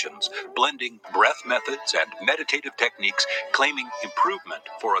Christians, blending breath methods and meditative techniques, claiming improvement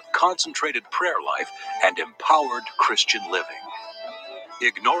for a concentrated prayer life and empowered Christian living.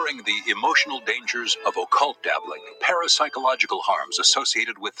 Ignoring the emotional dangers of occult dabbling, parapsychological harms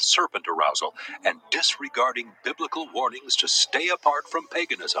associated with serpent arousal, and disregarding biblical warnings to stay apart from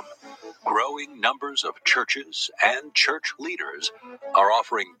paganism, growing numbers of churches and church leaders are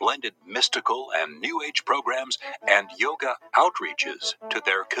offering blended mystical and New Age programs and yoga outreaches to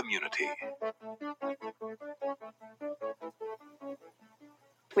their community.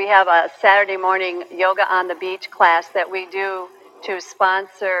 We have a Saturday morning yoga on the beach class that we do to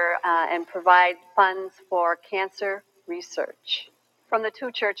sponsor and provide funds for cancer research. From the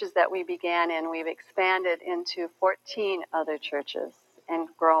 2 churches that we began in, we've expanded into 14 other churches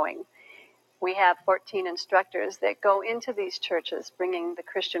and growing. We have 14 instructors that go into these churches, bringing the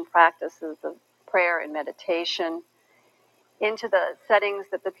Christian practices of prayer and meditation into the settings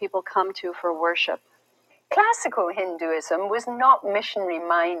that the people come to for worship. Classical Hinduism was not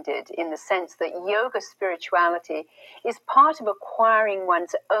missionary-minded in the sense that yoga spirituality is part of acquiring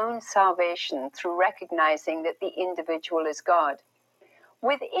one's own salvation through recognizing that the individual is God.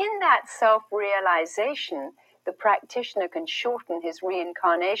 Within that self-realization, the practitioner can shorten his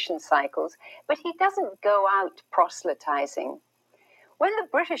reincarnation cycles, but he doesn't go out proselytizing. When the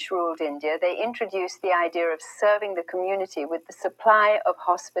British ruled India, they introduced the idea of serving the community with the supply of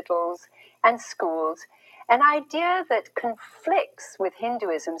hospitals and schools, an idea that conflicts with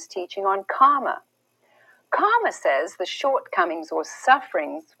Hinduism's teaching on karma. Karma says the shortcomings or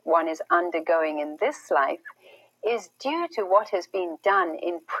sufferings one is undergoing in this life is due to what has been done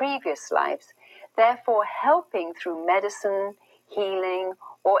in previous lives. Therefore, helping through medicine, healing,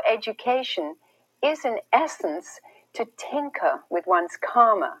 or education is in essence to tinker with one's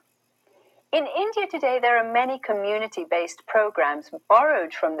karma. In India today, there are many community-based programs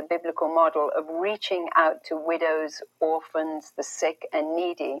borrowed from the biblical model of reaching out to widows, orphans, the sick, and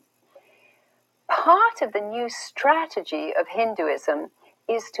needy. Part of the new strategy of Hinduism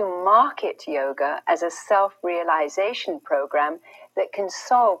is to market yoga as a self-realization program that can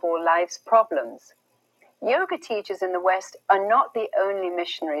solve all life's problems. Yoga teachers in the West are not the only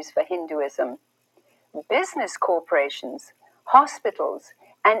missionaries for Hinduism. Business corporations, hospitals,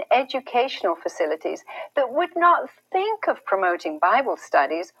 and educational facilities that would not think of promoting Bible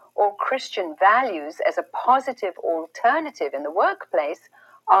studies or Christian values as a positive alternative in the workplace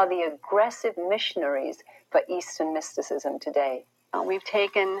are the aggressive missionaries for Eastern mysticism today. We've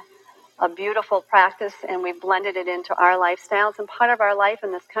taken a beautiful practice, and we've blended it into our lifestyles. And part of our life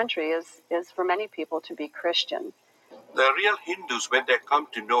in this country is for many people to be Christian. The real Hindus, when they come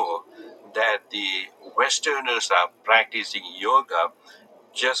to know that the Westerners are practicing yoga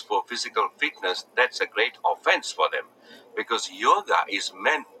just for physical fitness, that's a great offense for them, because yoga is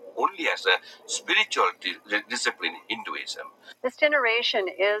meant only as a spiritual discipline in Hinduism. This generation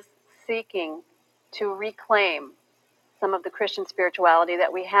is seeking to reclaim some of the Christian spirituality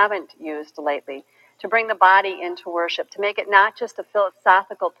that we haven't used lately, to bring the body into worship, to make it not just a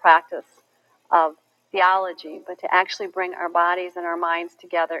philosophical practice of theology, but to actually bring our bodies and our minds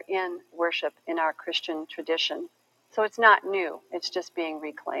together in worship in our Christian tradition. So it's not new, it's just being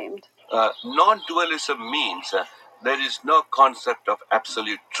reclaimed. Non-dualism means there is no concept of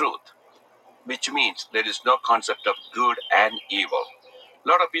absolute truth, which means there is no concept of good and evil. A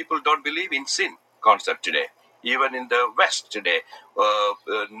lot of people don't believe in sin concept today. Even in the West today,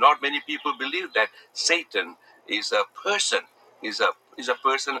 not many people believe that Satan is a person, is a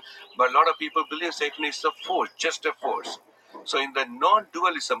person, but a lot of people believe Satan is a force, just a force. So in the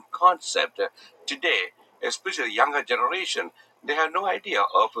non-dualism concept today, especially younger generation, they have no idea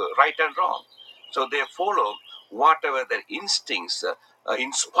of right and wrong. So they follow whatever their instincts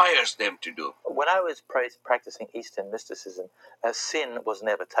inspires them to do. When I was practicing Eastern mysticism, sin was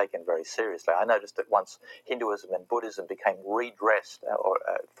never taken very seriously. I noticed that once Hinduism and Buddhism became redressed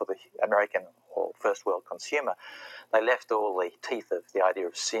for the American or first world consumer, they left all the teeth of the idea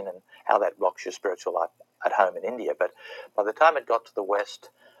of sin and how that rocks your spiritual life at home in India. But by the time it got to the West,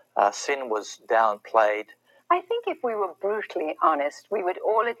 sin was downplayed. I think if we were brutally honest, we would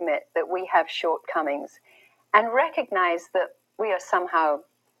all admit that we have shortcomings and recognize that we are somehow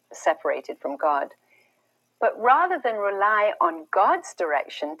separated from God. But rather than rely on God's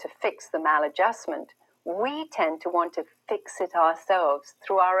direction to fix the maladjustment, we tend to want to fix it ourselves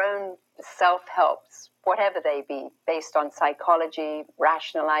through our own self-helps, whatever they be, based on psychology,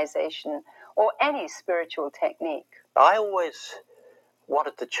 rationalization, or any spiritual technique. I always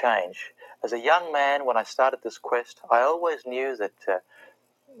wanted to change. As a young man, when I started this quest, I always knew that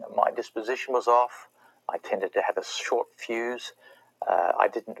my disposition was off. I tended to have a short fuse. I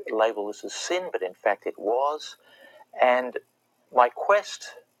didn't label this as sin, but in fact it was. And my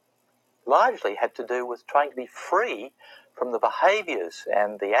quest largely had to do with trying to be free from the behaviors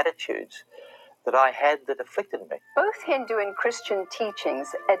and the attitudes that I had that afflicted me. Both Hindu and Christian teachings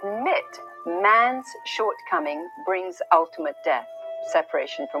admit man's shortcoming brings ultimate death,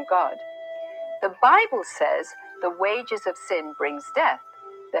 separation from God. The Bible says the wages of sin brings death.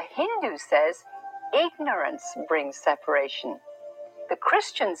 The Hindu says ignorance brings separation. The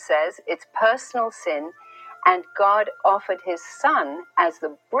Christian says it's personal sin, and God offered his Son as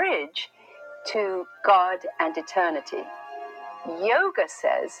the bridge to God and eternity. Yoga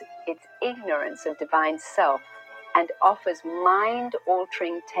says it's ignorance of divine self and offers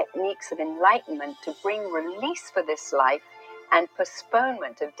mind-altering techniques of enlightenment to bring release for this life and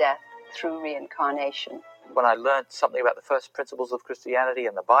postponement of death through reincarnation. When I learned something about the first principles of Christianity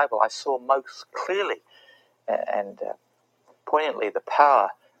and the Bible, I saw most clearly and poignantly the power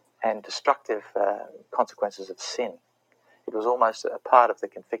and destructive consequences of sin. It was almost a part of the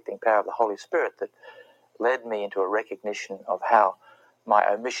convicting power of the Holy Spirit that led me into a recognition of how my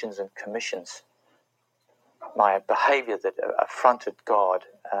omissions and commissions, my behavior that affronted God,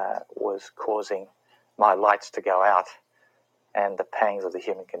 was causing my lights to go out, and the pangs of the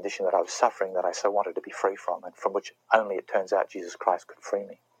human condition that I was suffering, that I so wanted to be free from, and from which only it turns out Jesus Christ could free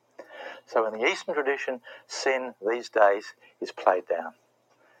me. So in the Eastern tradition, sin these days is played down.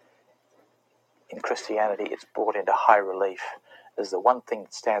 In Christianity, it's brought into high relief as the one thing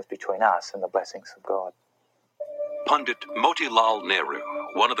that stands between us and the blessings of God. Pundit Motilal Nehru,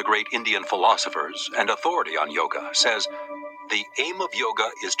 one of the great Indian philosophers and authority on yoga, says, "The aim of yoga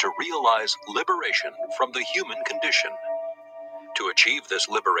is to realize liberation from the human condition. To achieve this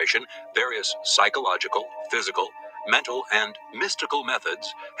liberation, various psychological, physical, mental, and mystical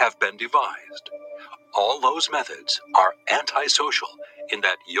methods have been devised. All those methods are antisocial in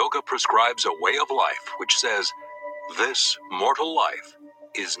that yoga prescribes a way of life which says, this mortal life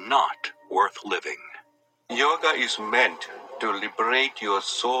is not worth living." Yoga is meant to liberate your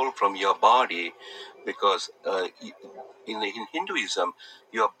soul from your body, because in Hinduism,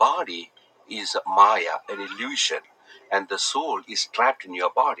 your body is Maya, an illusion. and the soul is trapped in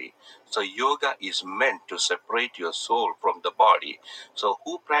your body. So yoga is meant to separate your soul from the body. So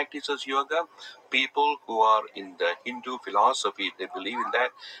who practices yoga? People who are in the Hindu philosophy, they believe in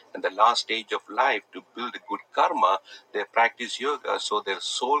that. In the last stage of life, to build good karma, they practice yoga so their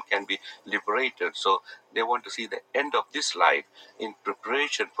soul can be liberated. So they want to see the end of this life in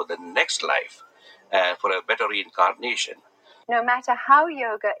preparation for the next life, for a better reincarnation. No matter how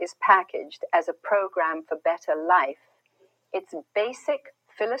yoga is packaged as a program for better life, its basic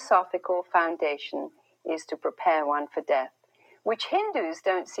philosophical foundation is to prepare one for death, which Hindus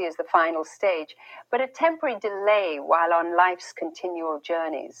don't see as the final stage, but a temporary delay while on life's continual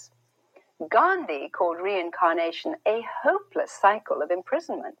journeys. Gandhi called reincarnation a hopeless cycle of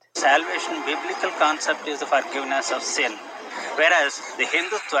imprisonment. Salvation, biblical concept is the forgiveness of sin. Whereas the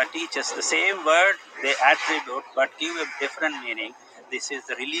Hindutva teaches the same word they attribute but give a different meaning. This is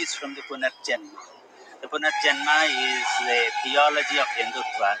the release from the Punarjanma. The Punarjanma is the theology of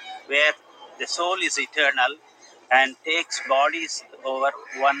Hindutva, where the soul is eternal and takes bodies over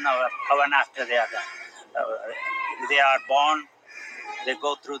one after the other. They are born, they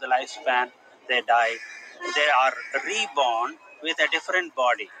go through the lifespan, they die. They are reborn with a different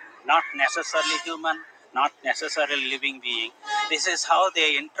body, not necessarily human, not necessarily living being. This is how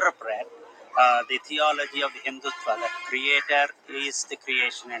they interpret the theology of the Hindutva, that creator is the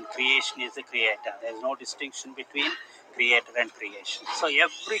creation and creation is the creator. There is no distinction between creator and creation. So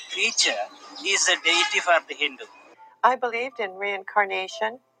every creature is a deity for the Hindu. I believed in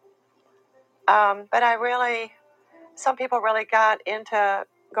reincarnation, but some people really got into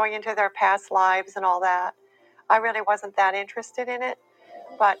going into their past lives and all that. I really wasn't that interested in it,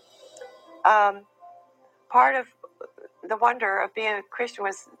 but part of the wonder of being a Christian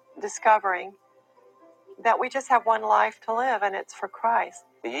was discovering that we just have one life to live, and it's for Christ.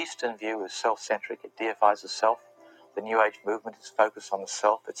 The Eastern view is self-centric. It deifies the self. The New Age movement is focused on the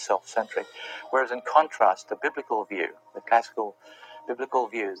self. It's self-centric. Whereas in contrast, the biblical view, the classical biblical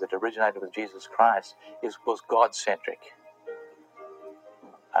views that originated with Jesus Christ was God-centric,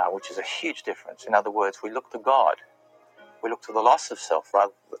 which is a huge difference. In other words, we look to God. We look to the loss of self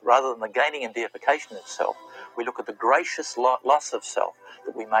rather than the gaining and deification of self. We look at the gracious loss of self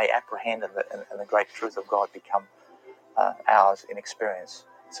that we may apprehend and the great truth of God become ours in experience.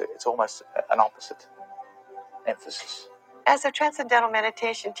 So it's almost an opposite emphasis. As a transcendental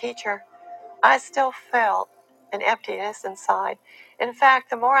meditation teacher, I still felt an emptiness inside. In fact,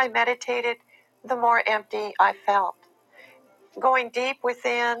 the more I meditated, the more empty I felt. Going deep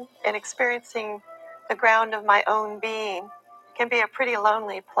within and experiencing the ground of my own being can be a pretty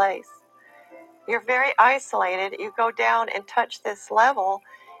lonely place. You're very isolated. You go down and touch this level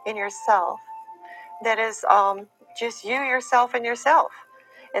in yourself that is just you, yourself, and yourself.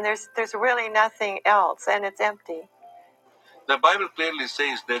 And there's really nothing else, and it's empty. The Bible clearly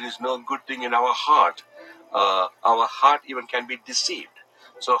says there is no good thing in our heart. Our heart even can be deceived.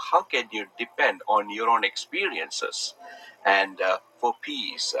 So how can you depend on your own experiences and for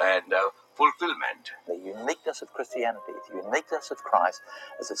peace and fulfillment? The uniqueness of Christianity, the uniqueness of Christ,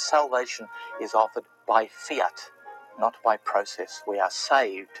 is that salvation is offered by fiat, not by process. We are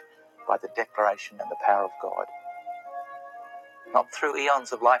saved by the declaration and the power of God. Not through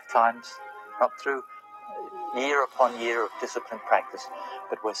eons of lifetimes, not through year upon year of disciplined practice,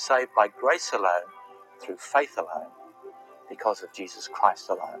 but we're saved by grace alone, through faith alone, because of Jesus Christ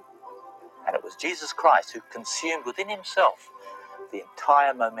alone. And it was Jesus Christ who consumed within himself the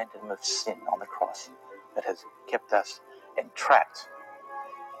entire momentum of sin on the cross that has kept us entrapped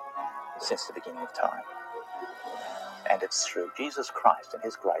since the beginning of time. And it's through Jesus Christ and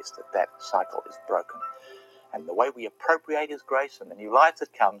his grace that cycle is broken. And the way we appropriate his grace and the new life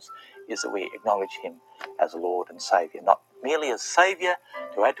that comes is that we acknowledge him as Lord and Saviour, not merely as Saviour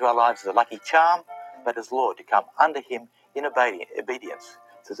to add to our lives as a lucky charm, but as Lord to come under him in obedience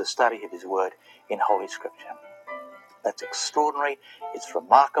to the study of his word in Holy Scripture. That's extraordinary, it's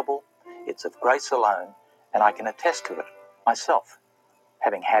remarkable, it's of grace alone, and I can attest to it myself,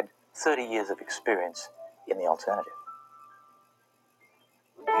 having had 30 years of experience in the alternative.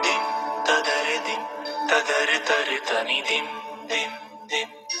 Dim tadare dim tadare tare tani dim dim dim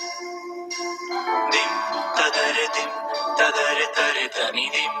dim tadare dim tadare tare tani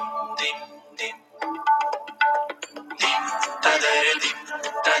dim dim dim dim tadare dim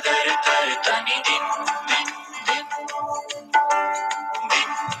tadare tare tani dim dim dim dim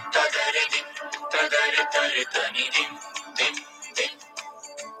tadare dim tadare tare tani dim dim dim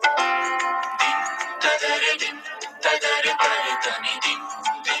dim tadare dim tadare tare tani dim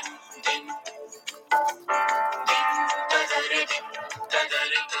dim dim tadare dim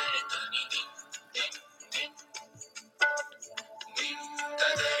tadare tare tani dim dim dim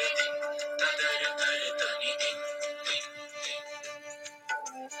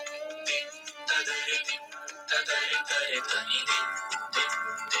gare gare gani de de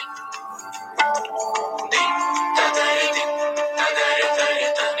de